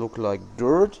doesn't look like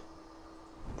dirt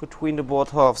between the board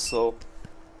halves, so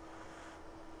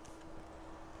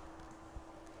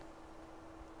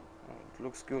it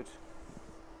looks good.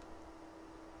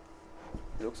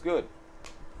 Looks good.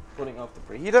 Putting off the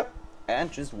preheater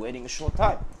and just waiting a short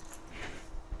time.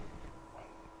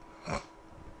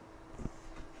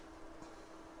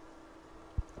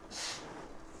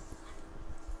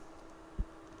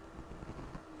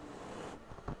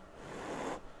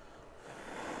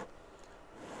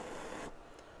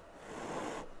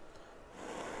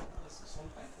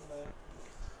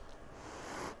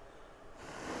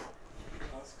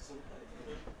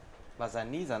 War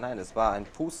sein Nieser? Nein, es war ein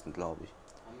Pusten, glaube ich.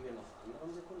 Haben wir noch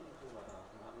andere Sekundenbezüge? Wir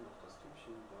hatten noch das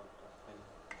Typchen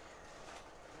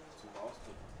zum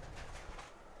Rausdrücken.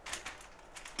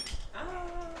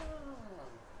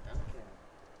 Danke.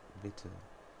 Bitte.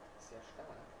 Sehr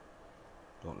stark.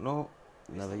 Don't know.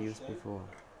 Never used before.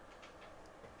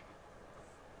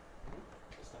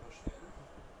 Ist aber schnell.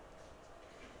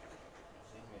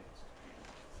 Sehen wir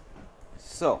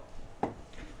jetzt. So.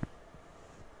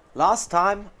 Last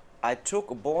time I took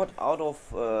a board out of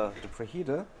the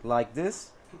preheater like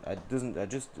this. I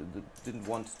just didn't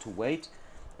want to wait,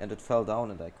 and it fell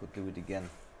down, and I could do it again.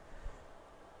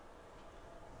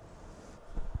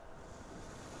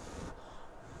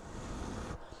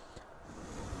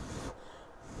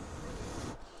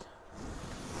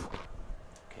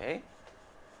 Okay.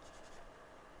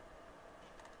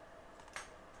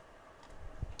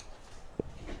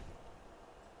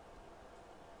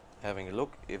 Having a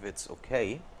look if it's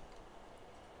okay.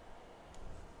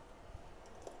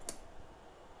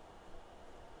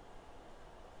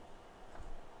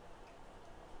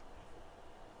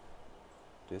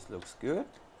 this looks good.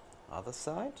 Other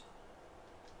side.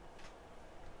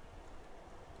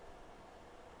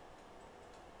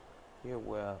 Here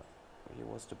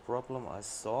was the problem I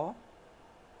saw.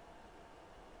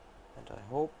 And I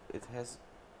hope it has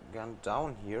gone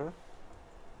down here.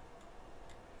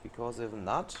 Because if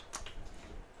not,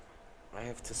 I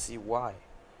have to see why.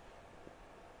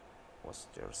 Was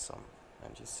there some,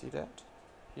 and you see that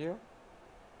here?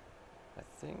 I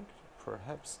think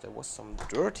perhaps there was some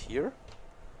dirt here.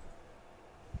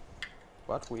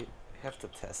 But we have to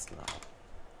test now.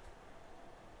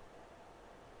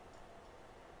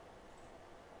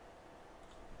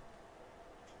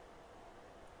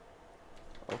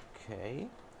 Okay,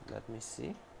 let me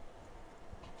see.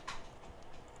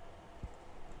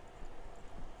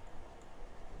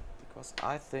 Because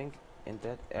I think in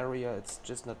that area it's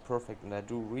just not perfect, and I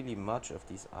do really much of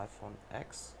these iPhone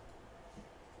X.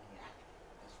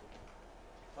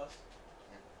 Was?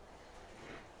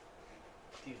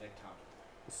 Direkt haben.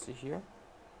 You see here?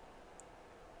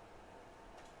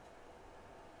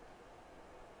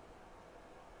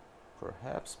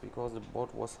 Perhaps because the board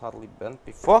was hardly bent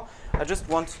before. I just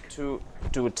want to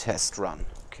do a test run,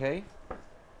 okay?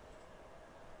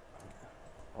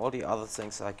 All the other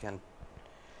things I can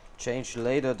change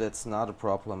later, that's not a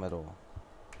problem at all.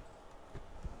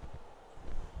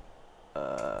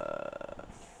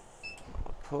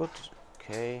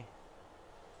 Okay.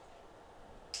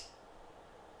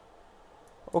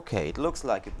 Okay, it looks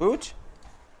like a boot.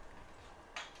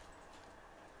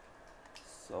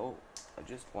 So I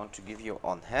just want to give you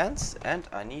on hands, and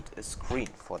I need a screen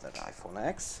for that iPhone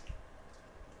X.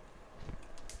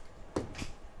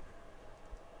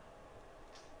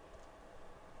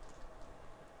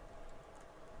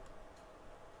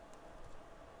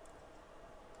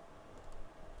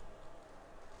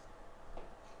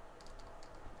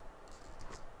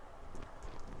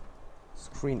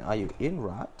 Screen, are you in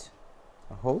right?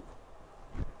 I hope.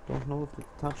 Don't know if the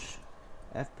touch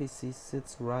FPC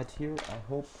sits right here. I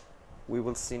hope we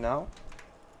will see now.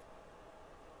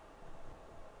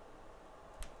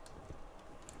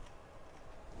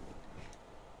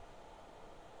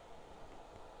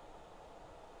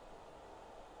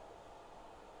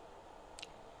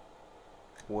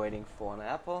 Waiting for an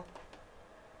apple.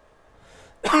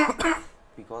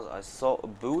 Because I saw a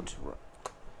boot.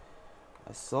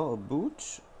 I saw a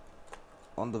boot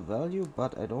on the value,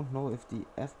 but I don't know if the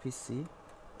FPC.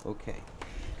 Okay,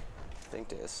 I think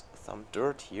there's some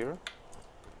dirt here.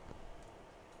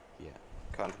 Yeah,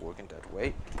 can't work in that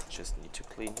way. Just need to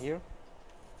clean here.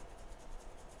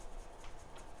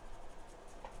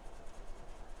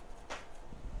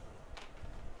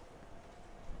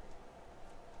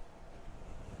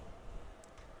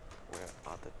 Where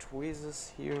are the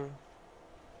tweezers here?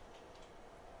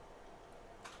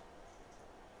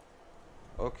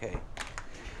 Okay,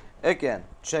 again,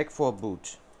 check for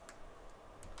boot.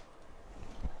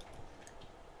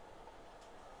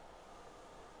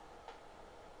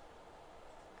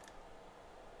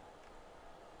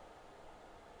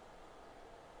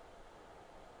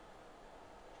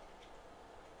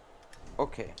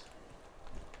 Okay,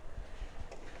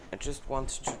 I just want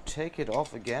to take it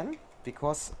off again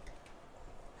because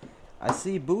I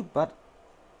see boot, but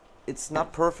it's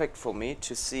not perfect for me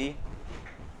to see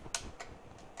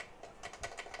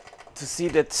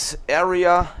that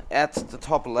area at the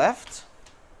top left,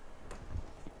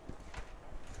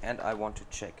 and I want to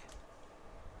check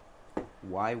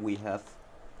why we have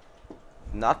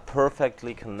not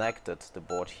perfectly connected the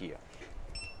board here.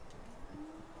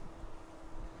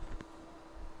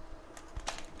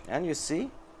 And you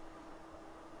see,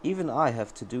 even I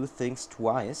have to do things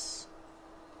twice.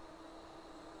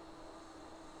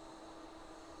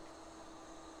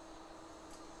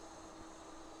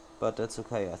 But that's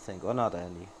okay, I think, or not,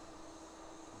 Andy?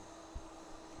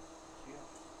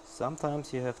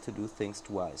 Sometimes you have to do things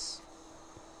twice.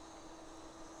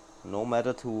 No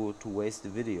matter to waste the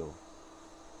video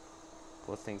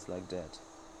for things like that.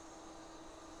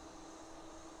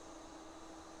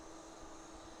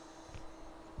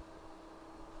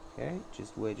 Okay,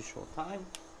 just wait a short time.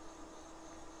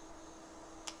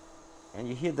 And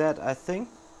you hear that? I think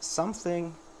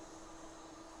something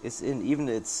is in, even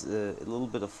it's a little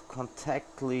bit of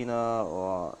contact cleaner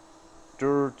or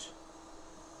dirt,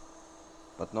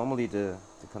 but normally the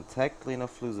contact cleaner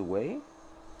flew away.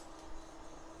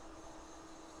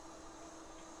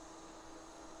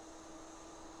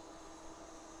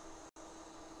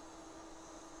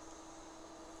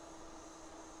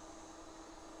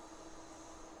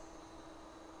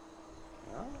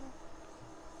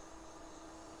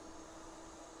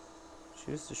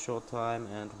 Just a short time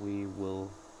and we will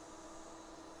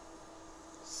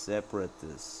separate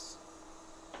this.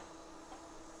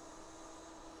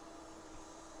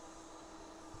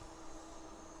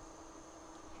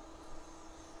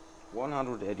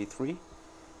 $183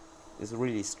 is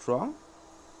really strong.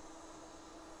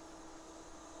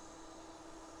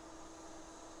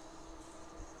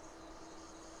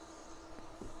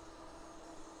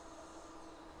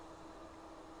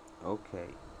 Okay.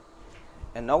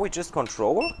 And now we just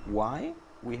control why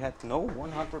we had no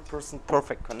 100%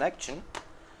 perfect connection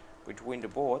between the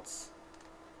boards.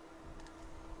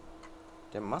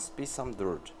 There must be some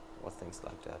dirt or things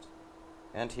like that.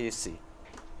 And here you see.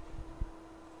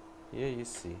 Here you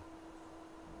see.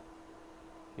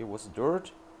 Here was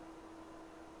dirt.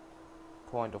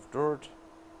 Point of dirt.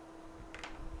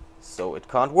 So it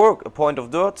can't work. A point of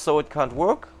dirt, so it can't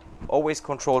work. Always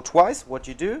control twice what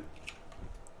you do.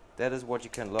 That is what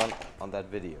you can learn on that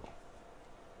video.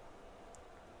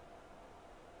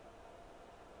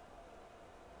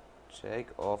 Take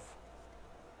off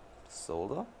the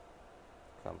solder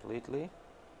completely.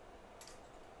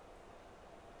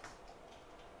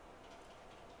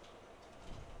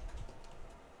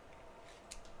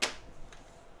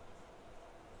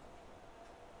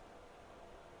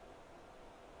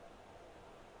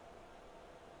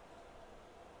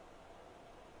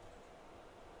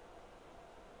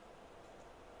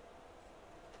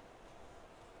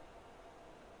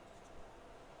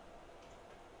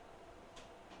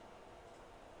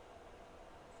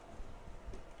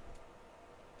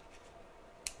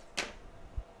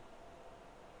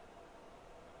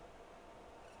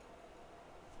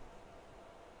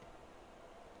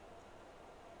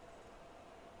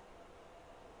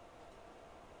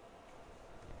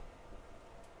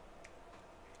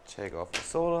 Take off the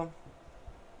solder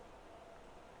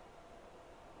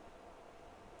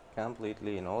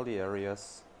completely in all the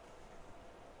areas.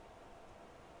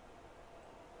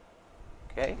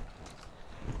 Okay.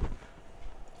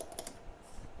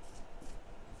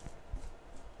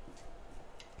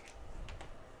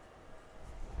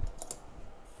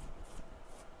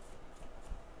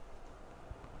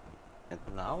 And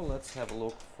now let's have a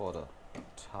look for the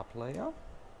top layer.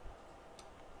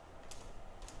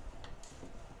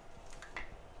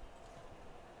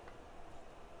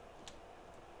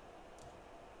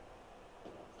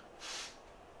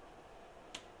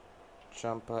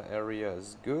 Jumper area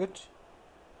is good.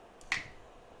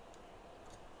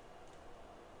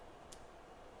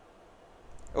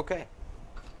 Okay.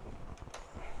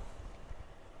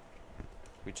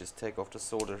 We just take off the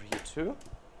solder here too.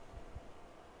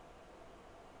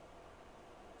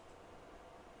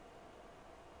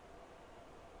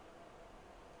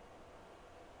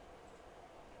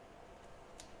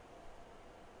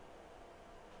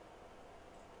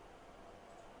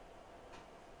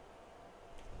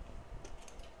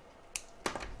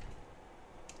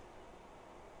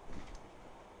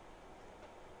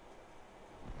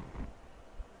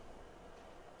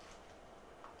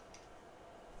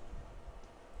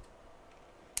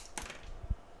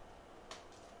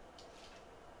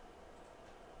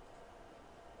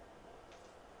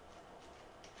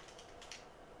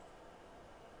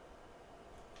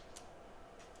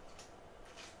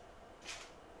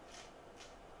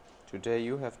 Today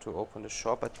you have to open the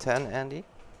shop at 10, Andy,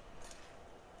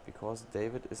 because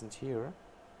David isn't here.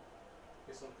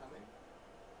 He's not coming?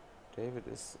 David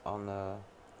is on a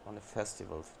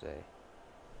festival today.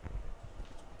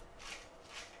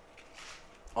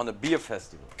 On a beer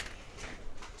festival.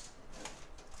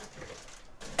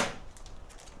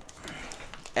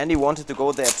 Andy wanted to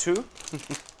go there too?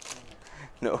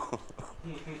 No. Not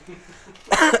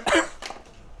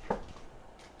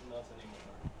anymore.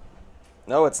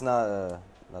 No, it's not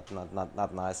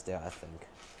nice there, I think.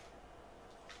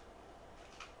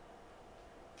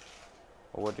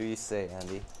 Or what do you say,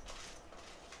 Andy?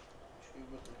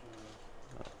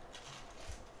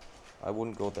 I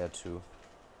wouldn't go there too.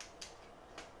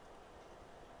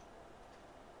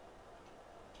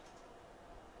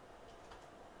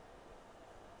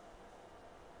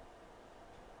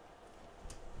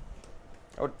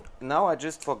 Oh, now I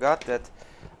just forgot that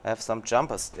I have some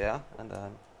jumpers there, and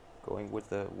I'm going with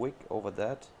the wig over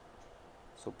that.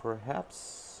 So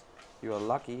perhaps you are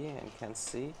lucky and can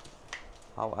see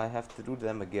how I have to do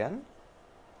them again.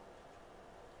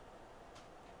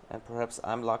 And perhaps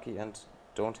I'm lucky and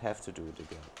don't have to do it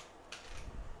again.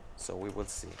 So we will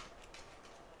see.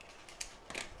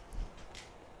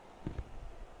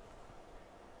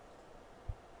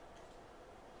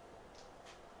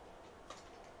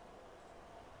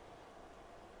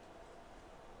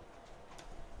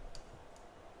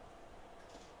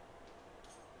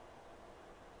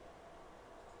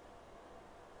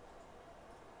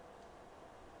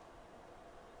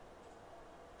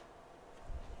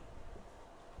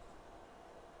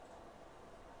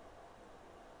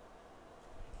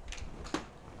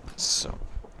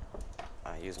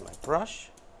 here's my brush.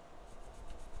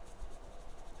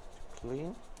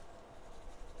 Clean.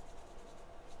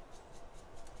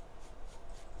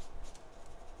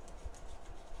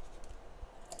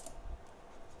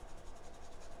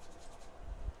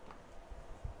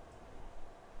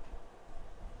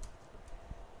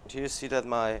 And here you see that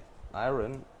my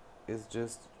iron is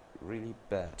just really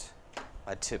bad.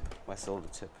 My tip, my solder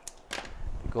tip.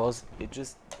 Because it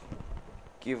just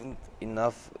given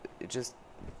enough, it just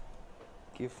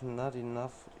give not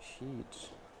enough heat.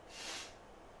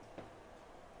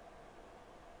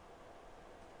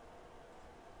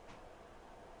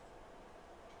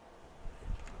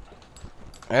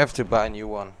 I have to buy a new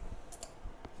one.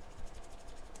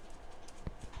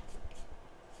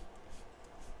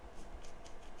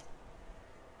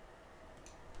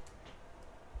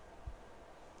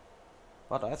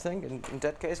 But I think in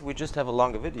that case we just have a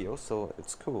longer video, so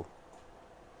it's cool.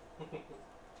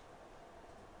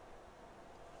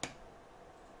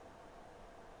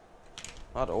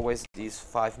 Not always these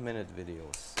 5-minute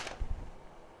videos.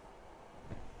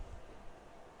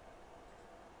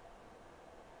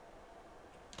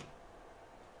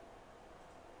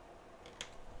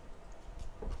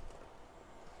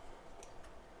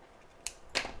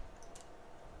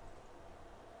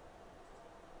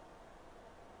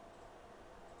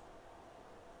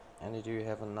 And do you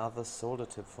have another solder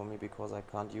tip for me, because I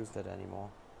can't use that anymore?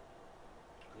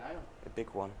 A big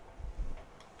one.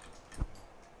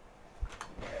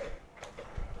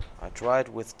 I tried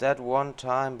with that one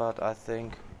time, but I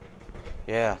think,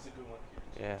 yeah,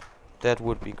 that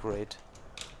would be great.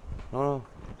 No,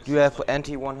 you have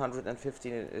anti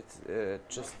 115. It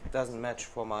just doesn't match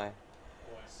for my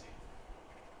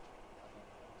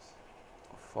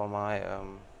for my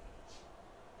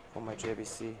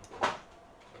JBC.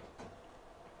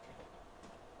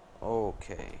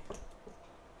 Okay,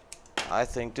 I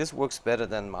think this works better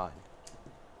than mine.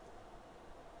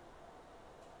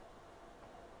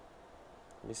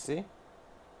 You see,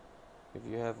 if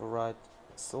you have a right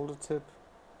solder tip,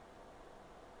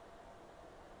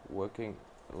 working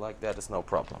like that is no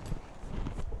problem.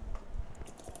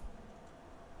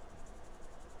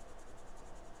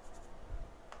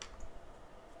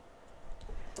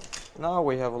 Now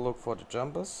we have a look for the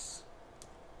jumpers.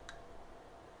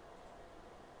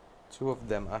 2 of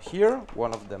them are here,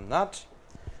 1 of them not.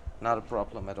 Not a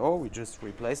problem at all, we just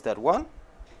replace that one.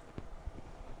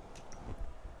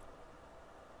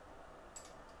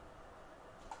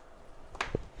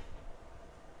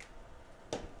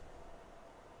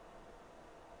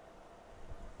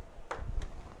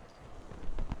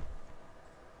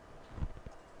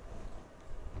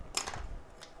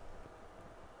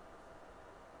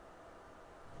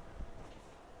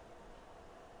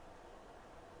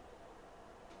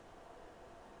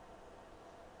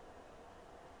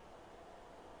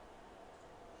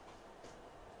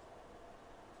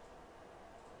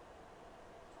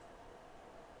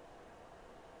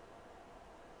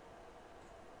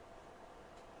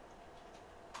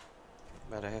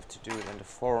 But I have to do it in the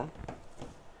forum,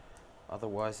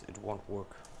 otherwise it won't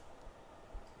work.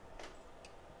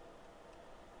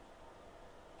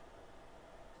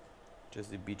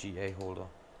 Just the BGA holder.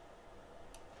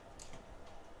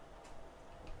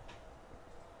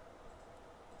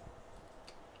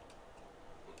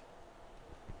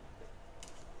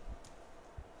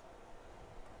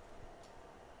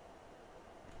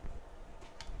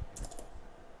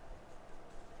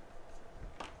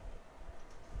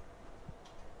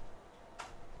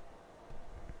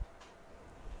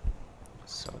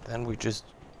 So then we just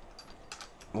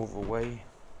move away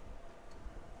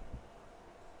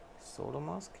solder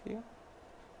mask here.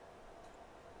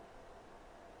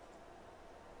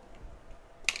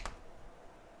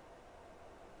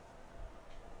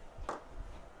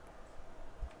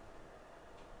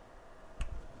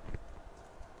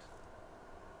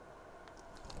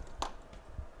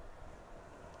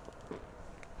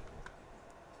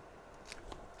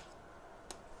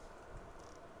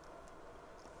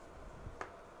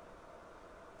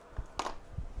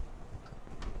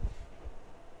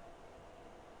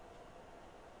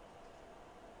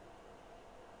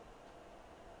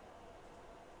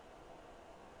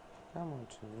 Come on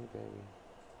to me, baby.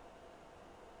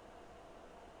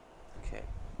 Okay.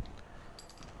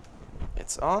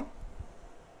 It's on.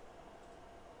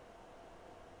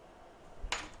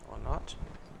 Or not.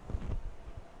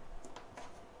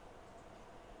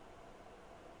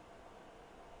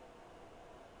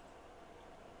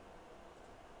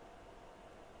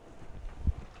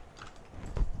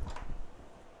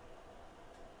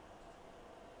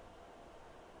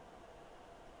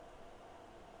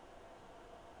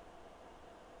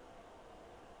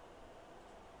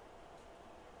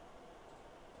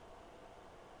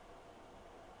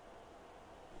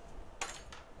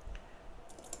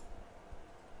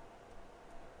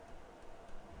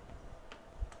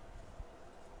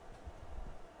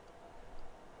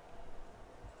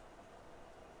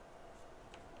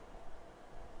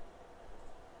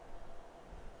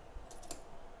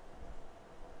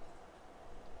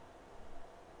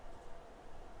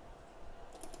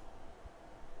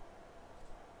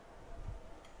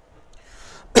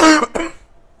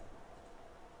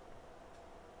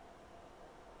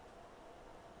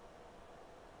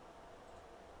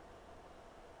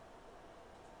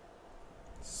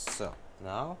 So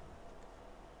now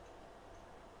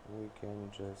we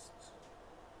can just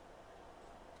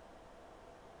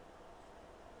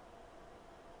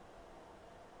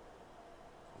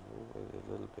move it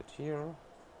a little bit here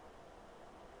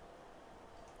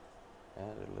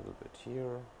and a little bit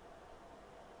here.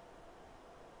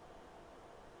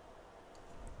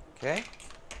 Okay.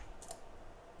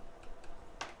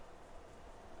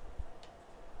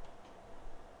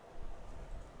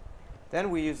 Then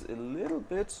we use a little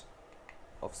bit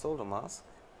of solder mask,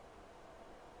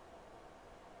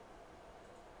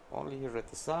 only here at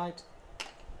the side,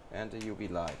 and a UV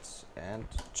light, and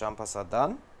jumpers are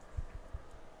done.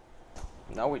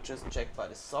 Now we just check by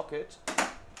the socket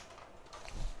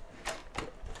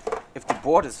if the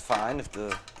board is fine, if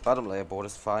the bottom layer board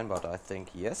is fine, but I think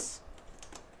yes.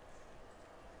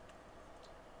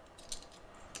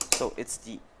 So it's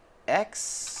the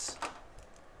X.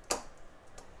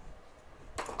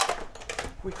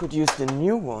 We could use the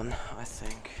new one, I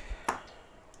think.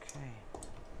 Okay.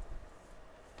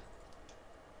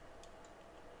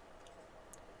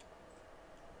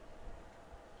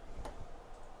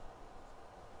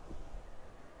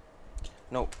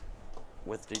 No,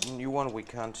 with the new one we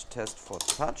can't test for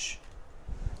touch.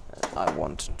 I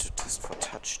want to test for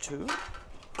touch too.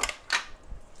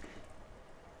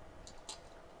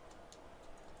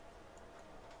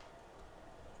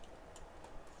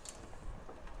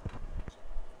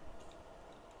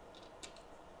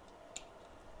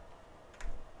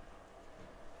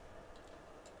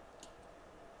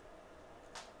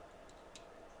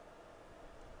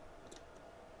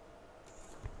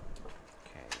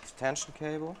 Extension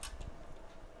cable.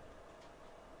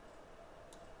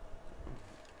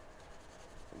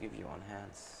 I'll give you on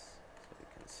hands so you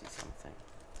can see something.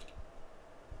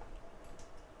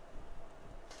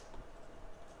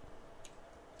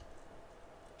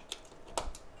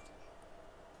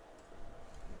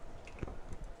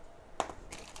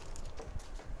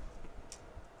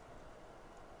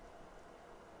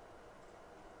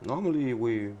 Normally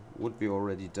we would be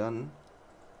already done,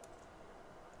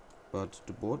 but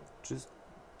the board just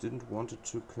didn't want it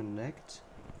to connect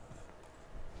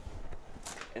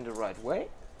in the right way.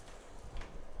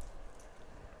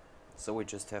 So we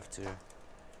just have to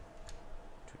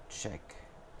check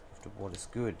if the board is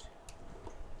good.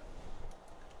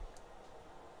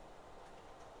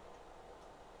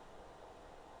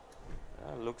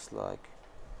 Looks like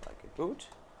a boot.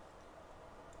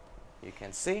 You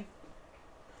can see.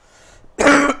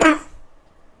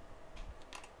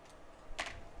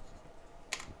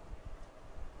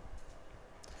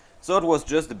 So it was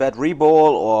just a bad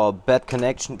reball or bad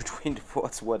connection between the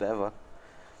boards, whatever.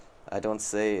 I don't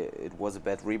say it was a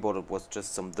bad reboard, it was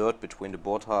just some dirt between the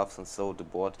board halves, and so the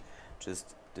board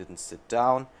just didn't sit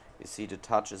down. You see the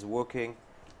touch is working,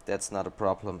 that's not a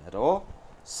problem at all.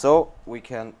 So we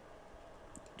can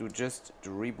do just the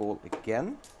reball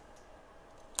again.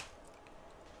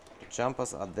 The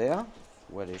jumpers are there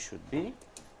where they should be.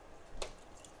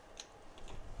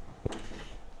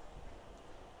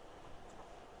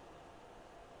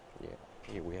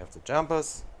 Here we have the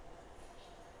jumpers.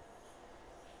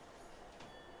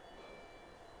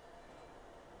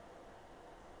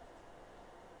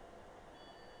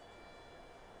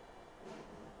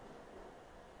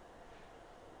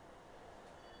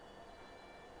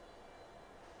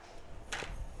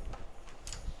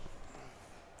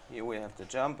 Here we have the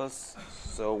jumpers.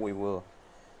 So we will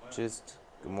just,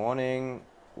 good morning,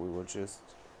 we will just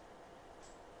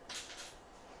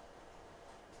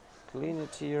clean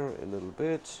it here a little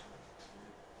bit.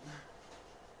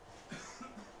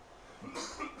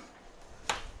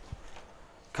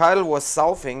 Kyle was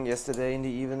soughing yesterday in the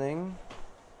evening.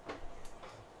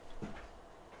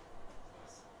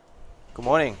 Good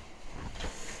morning.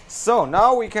 So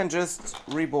now we can just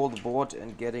rebolt the board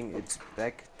and getting it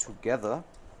back together.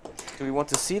 Do you want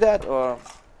to see that, or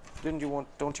don't you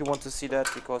want to see that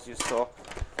because you saw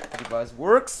the device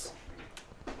works?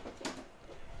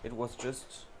 It was just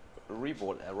a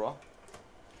rebolt error.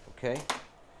 Okay.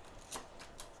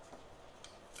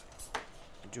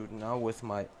 Do it now with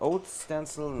my old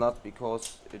stencil, not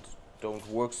because it don't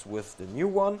works with the new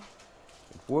one.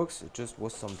 It works, it just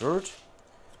was some dirt.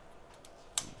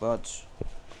 But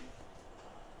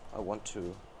I want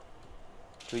to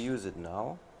use it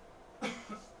now.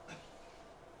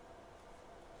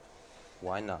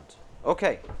 Why not?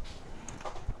 Okay.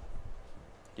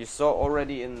 You saw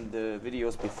already in the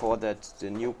videos before that the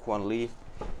new Quan Li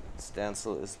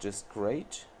stencil is just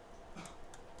great.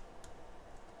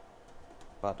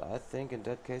 But I think in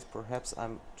that case perhaps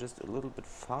I'm just a little bit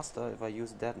faster if I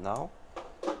use that now.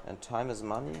 And time is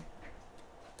money.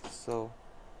 So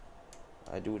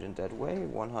I do it in that way,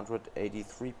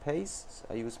 183 pastes.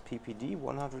 I use PPD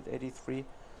 183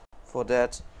 for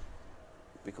that,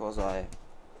 because I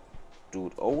do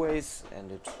it always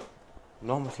and it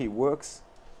normally works.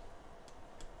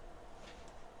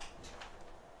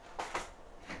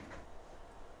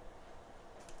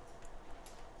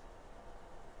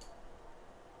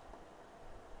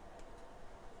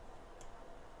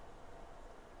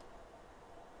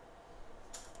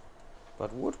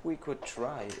 But what we could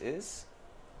try is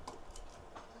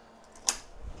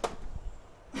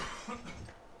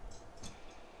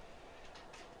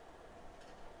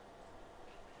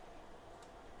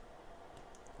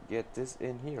get this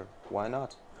in here. Why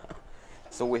not?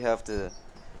 So we have the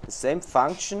same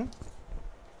function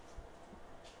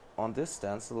on this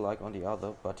stencil like on the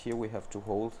other, but here we have to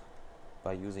hold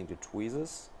by using the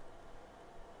tweezers,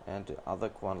 and the other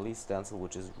Quanli stencil,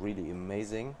 which is really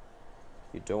amazing,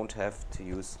 you don't have to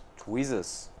use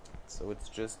tweezers, so it's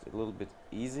just a little bit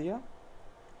easier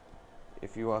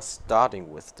if you are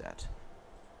starting with that.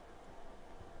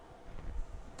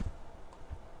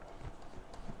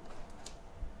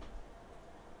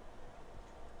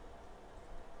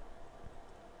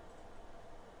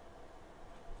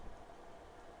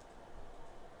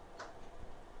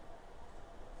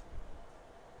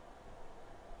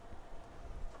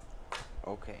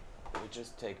 Okay, we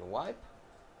just take a wipe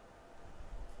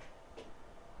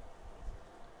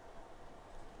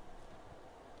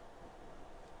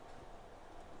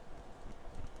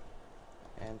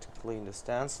and clean the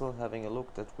stencil, having a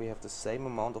look that we have the same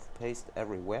amount of paste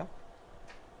everywhere.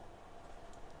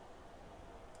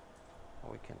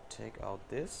 We can take out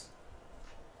this,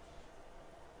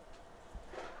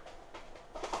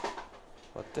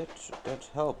 but that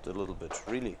helped a little bit,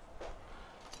 really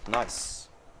nice.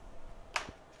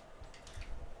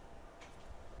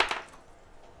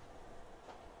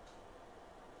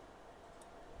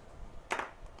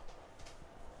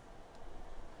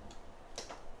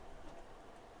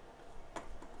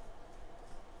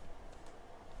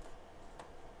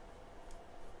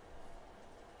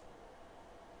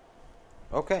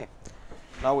 Okay,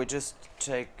 now we just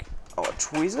take our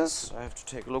tweezers. I have to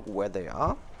take a look where they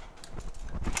are.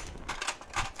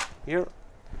 Here,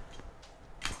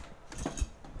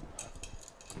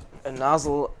 a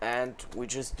nozzle, and we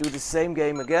just do the same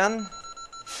game again.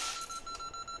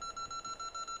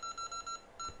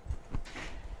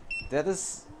 That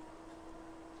is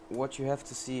what you have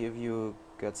to see if you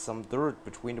get some dirt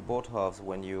between the board halves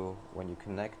when you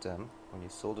connect them, when you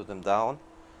solder them down.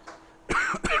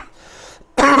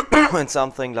 When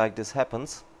something like this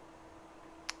happens,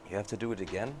 you have to do it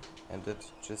again, and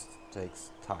it just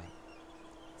takes time.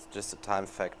 It's just a time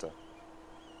factor.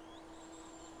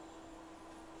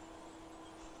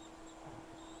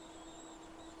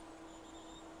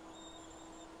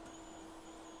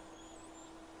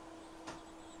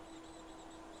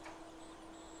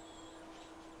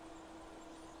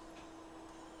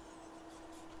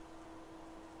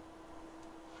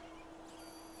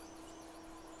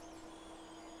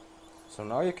 So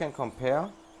now you can compare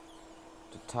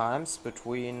the times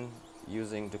between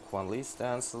using the Quanli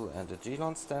stencil and the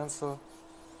Geelon stencil.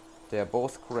 They are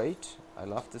both great. I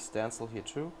love this stencil here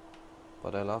too,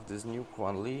 but I love this new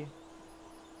Quanli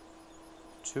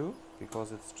too,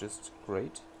 because it's just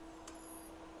great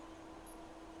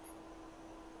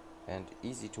and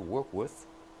easy to work with.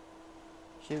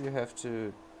 Here you have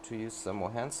to use some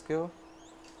more hand skill,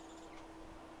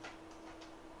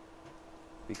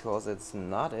 because it's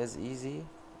not as easy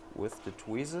with the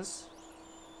tweezers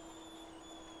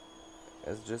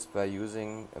as just by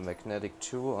using a magnetic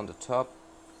tool on the top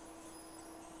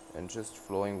and just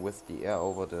flowing with the air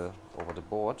over the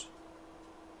board.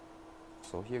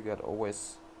 So here you got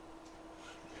always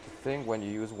the thing when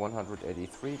you use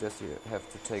 183, that you have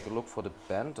to take a look for the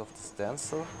bend of the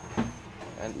stencil,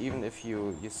 and even if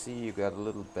you see you got a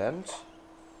little bend,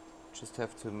 just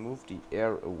have to move the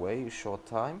air away a short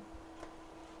time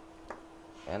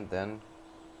and then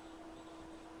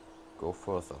go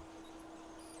further.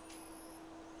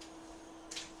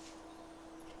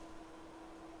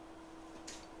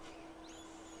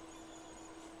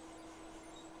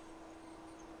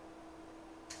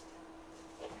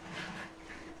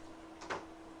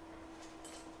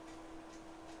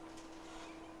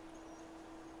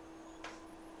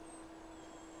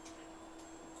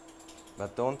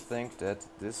 But don't think that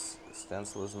this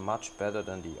stencil is much better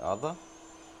than the other,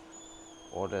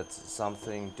 or that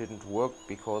something didn't work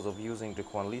because of using the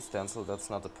Quanli stencil. That's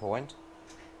not the point.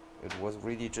 It was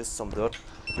really just some dirt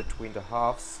between the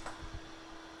halves,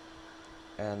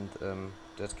 and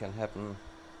that can happen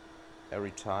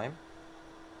every time.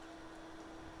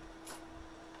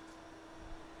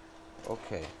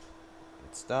 Okay,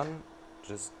 it's done.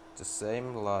 Just the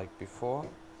same like before,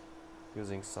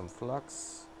 using some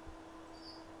flux.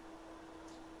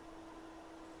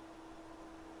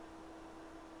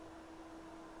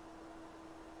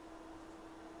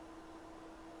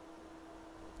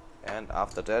 And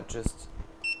after that, just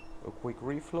a quick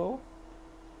reflow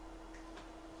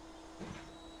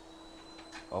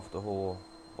of the whole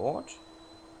board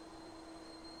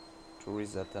to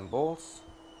reset them balls.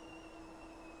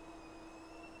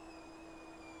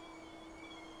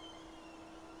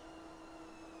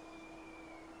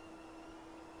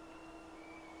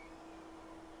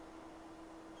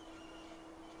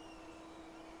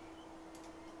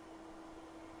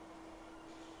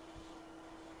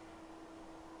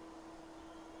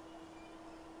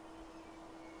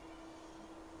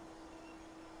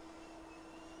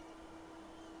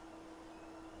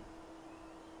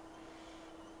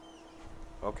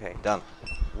 Okay, done.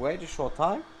 Wait a short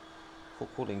time for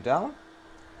cooling down,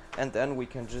 and then we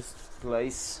can just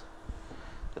place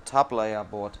the top layer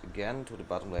board again to the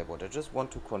bottom layer board. I just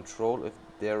want to control if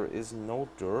there is no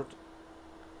dirt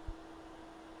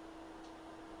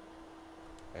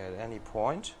at any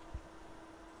point,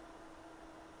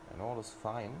 and all is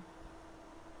fine.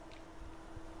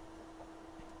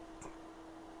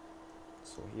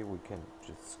 So here we can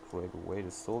just scrape away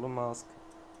the solder mask.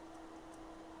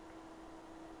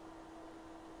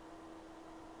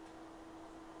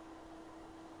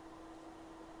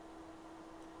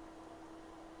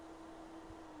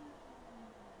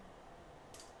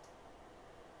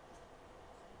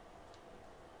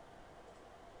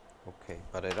 Okay,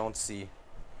 but I don't see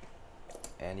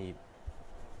any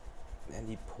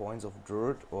points of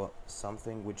dirt or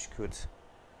something which could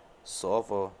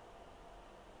solve a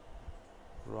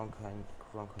wrong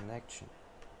connection.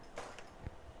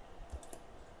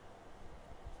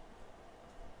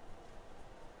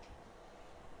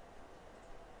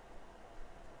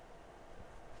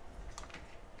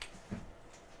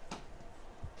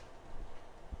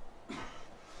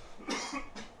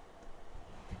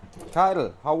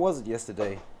 Keitel, how was it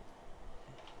yesterday?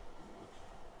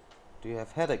 Do you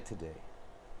have headache today?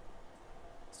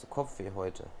 Hast du Kopfweh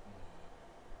heute?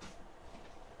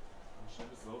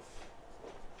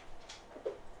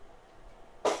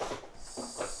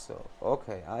 So,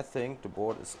 okay, I think the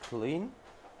board is clean.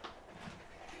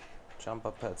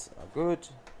 Jumper pads are good.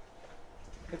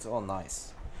 It's all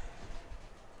nice.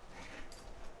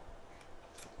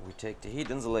 We take the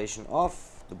heat insulation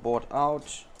off, the board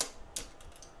out,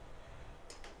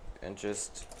 and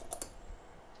just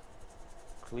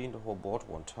clean the whole board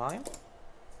one time.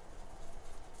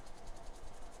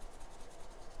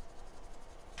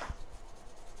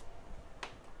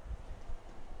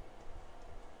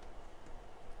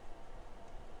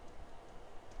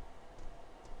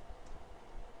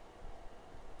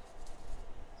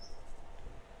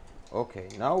 Okay,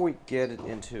 now we get it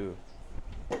into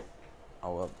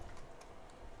our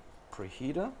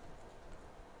preheater.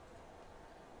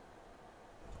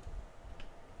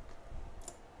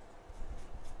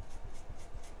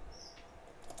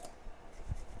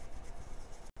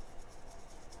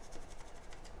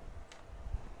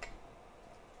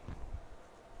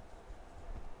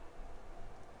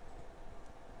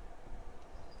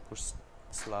 Push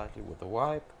slightly with the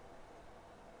wipe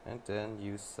and then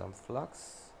use some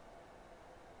flux.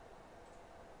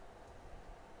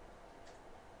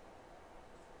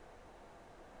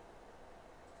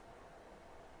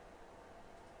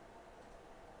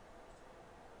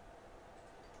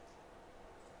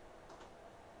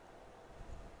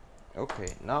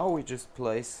 Okay, now we just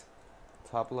place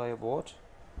top layer board.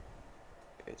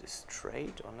 It is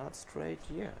straight or not straight?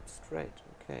 Yeah, it's straight.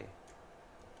 Okay.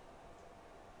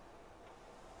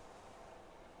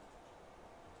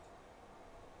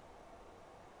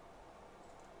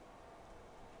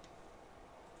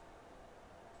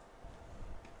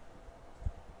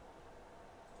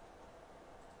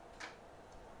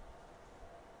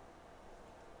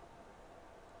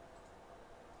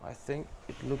 I think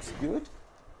it looks good.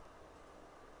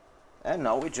 And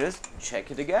now we just check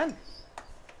it again.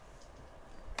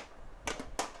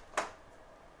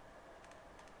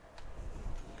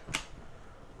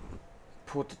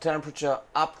 Put the temperature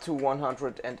up to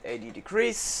 180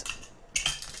 degrees.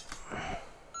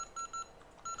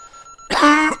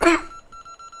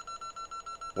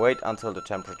 Wait until the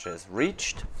temperature is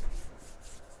reached.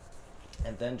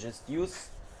 And then just use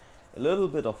a little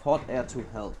bit of hot air to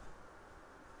help.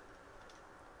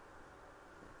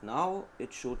 Now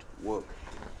it should work.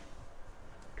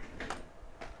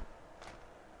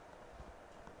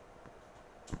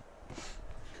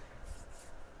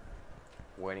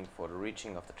 Waiting for the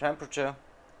reaching of the temperature.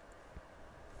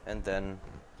 and then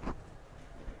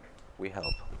we help.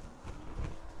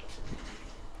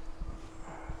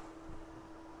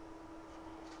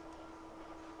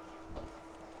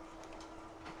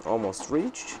 Almost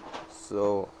reached,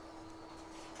 so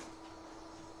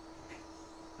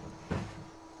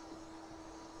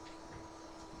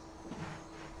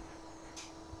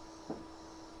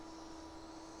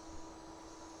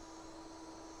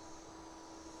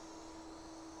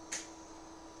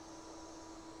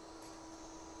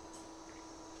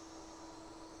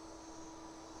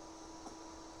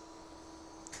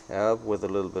help with a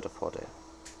little bit of hot air.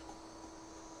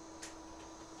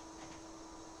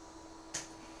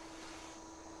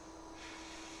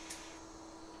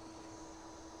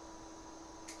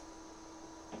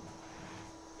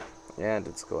 And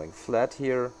it's going flat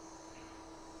here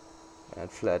and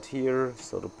flat here,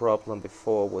 so the problem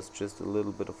before was just a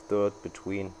little bit of dirt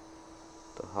between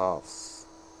the halves.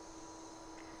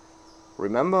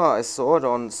 Remember, I saw it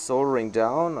on soldering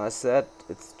down. I said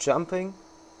it's jumping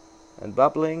and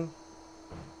bubbling,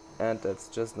 and that's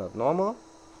just not normal,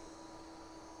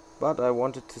 but I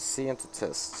wanted to see and to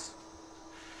test.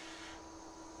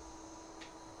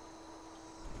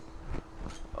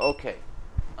 Okay,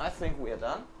 I think we are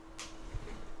done.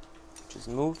 Just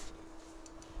move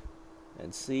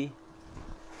and see,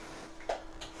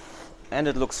 and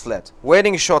it looks flat.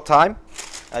 Waiting a short time.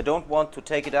 I don't want to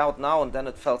take it out now and then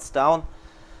it falls down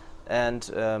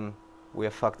and we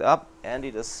are fucked up.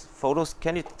 Andy does photos.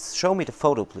 Can you show me the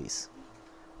photo, please?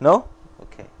 No?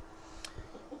 Okay.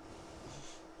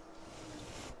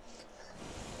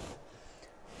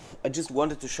 I just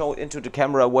wanted to show into the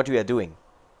camera what we are doing.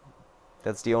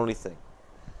 That's the only thing.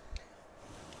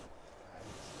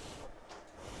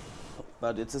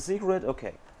 But it's a secret?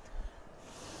 Okay.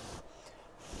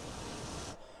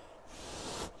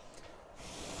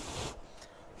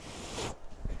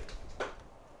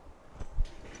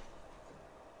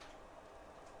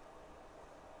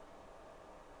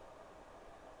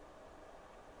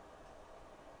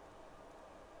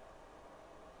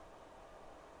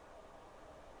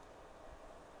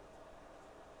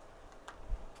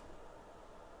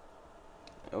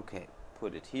 Okay,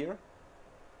 put it here.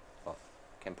 Oh,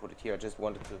 can put it here. I just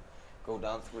wanted to go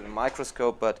down through the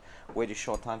microscope, but wait a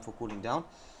short time for cooling down.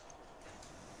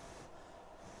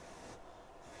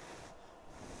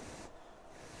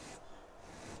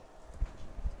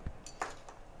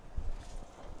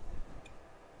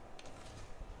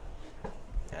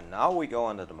 And now we go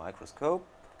under the microscope,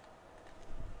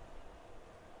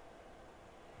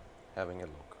 having a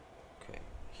look. Okay,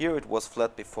 here it was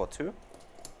flat before too.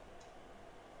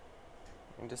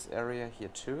 In this area here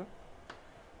too,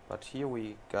 but here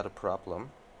we got a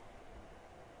problem,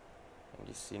 and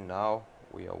you see now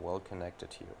we are well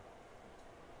connected here.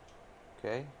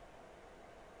 Okay,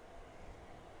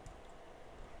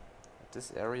 at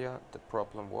this area the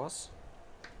problem was,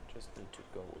 just need to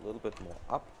go a little bit more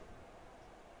up.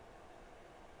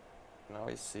 Now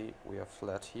you see we are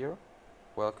flat here,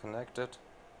 well connected.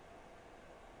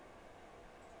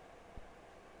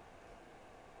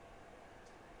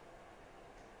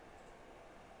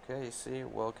 Okay, you see,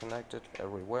 well connected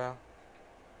everywhere.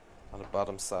 On the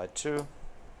bottom side too.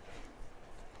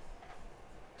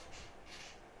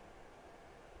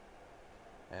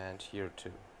 And here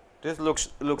too. This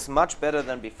looks much better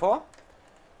than before.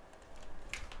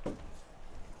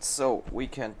 So we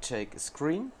can take a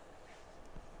screen.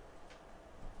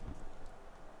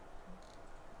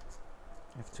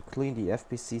 I have to clean the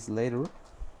FPCs later.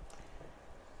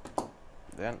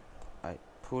 Then I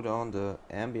put on the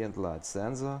ambient light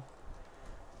sensor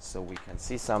so we can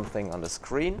see something on the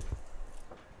screen.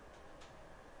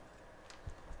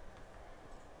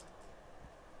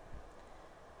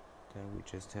 Then we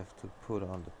just have to put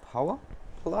on the power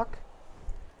plug.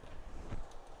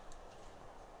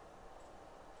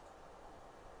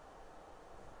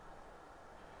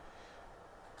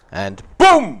 And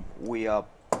boom! We are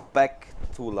back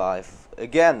to life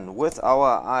again with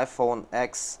our iPhone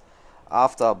X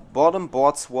after bottom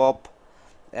board swap,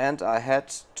 and I had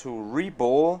to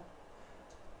reball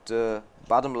the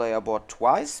bottom layer board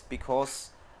twice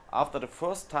because after the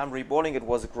first time reballing it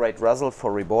was a great result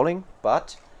for reballing,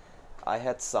 but I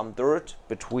had some dirt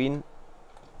between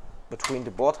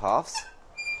the board halves,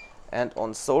 and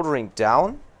on soldering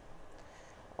down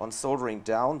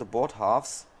the board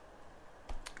halves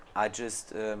I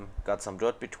just got some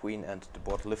dirt between and the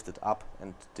board lifted up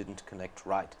and didn't connect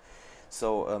right.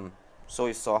 So so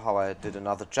you saw how I did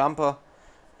another jumper,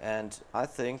 and I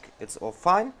think it's all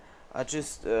fine. I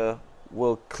just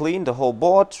will clean the whole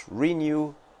board,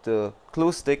 renew the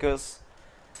glue stickers.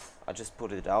 I just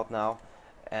put it out now,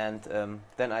 and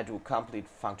then I do complete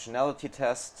functionality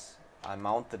tests. I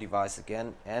mount the device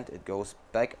again and it goes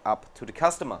back up to the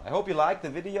customer. I hope you liked the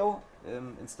video.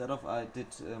 Instead of I did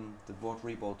the board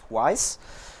rebuild twice.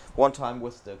 One time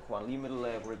with the Quan Li middle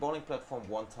layer rebolling platform,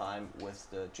 one time with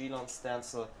the G-Lon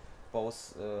stencil.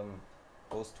 Both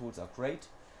tools are great.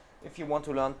 If you want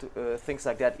to learn things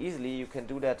like that easily, you can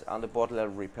do that on the Board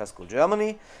Level Repair School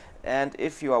Germany. And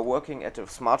if you are working at a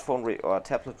smartphone or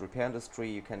tablet repair industry,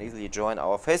 you can easily join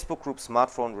our Facebook group,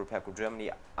 Smartphone Repair Group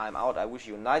Germany. I'm out. I wish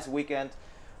you a nice weekend.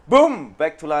 Boom!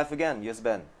 Back to life again. Here's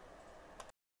Ben.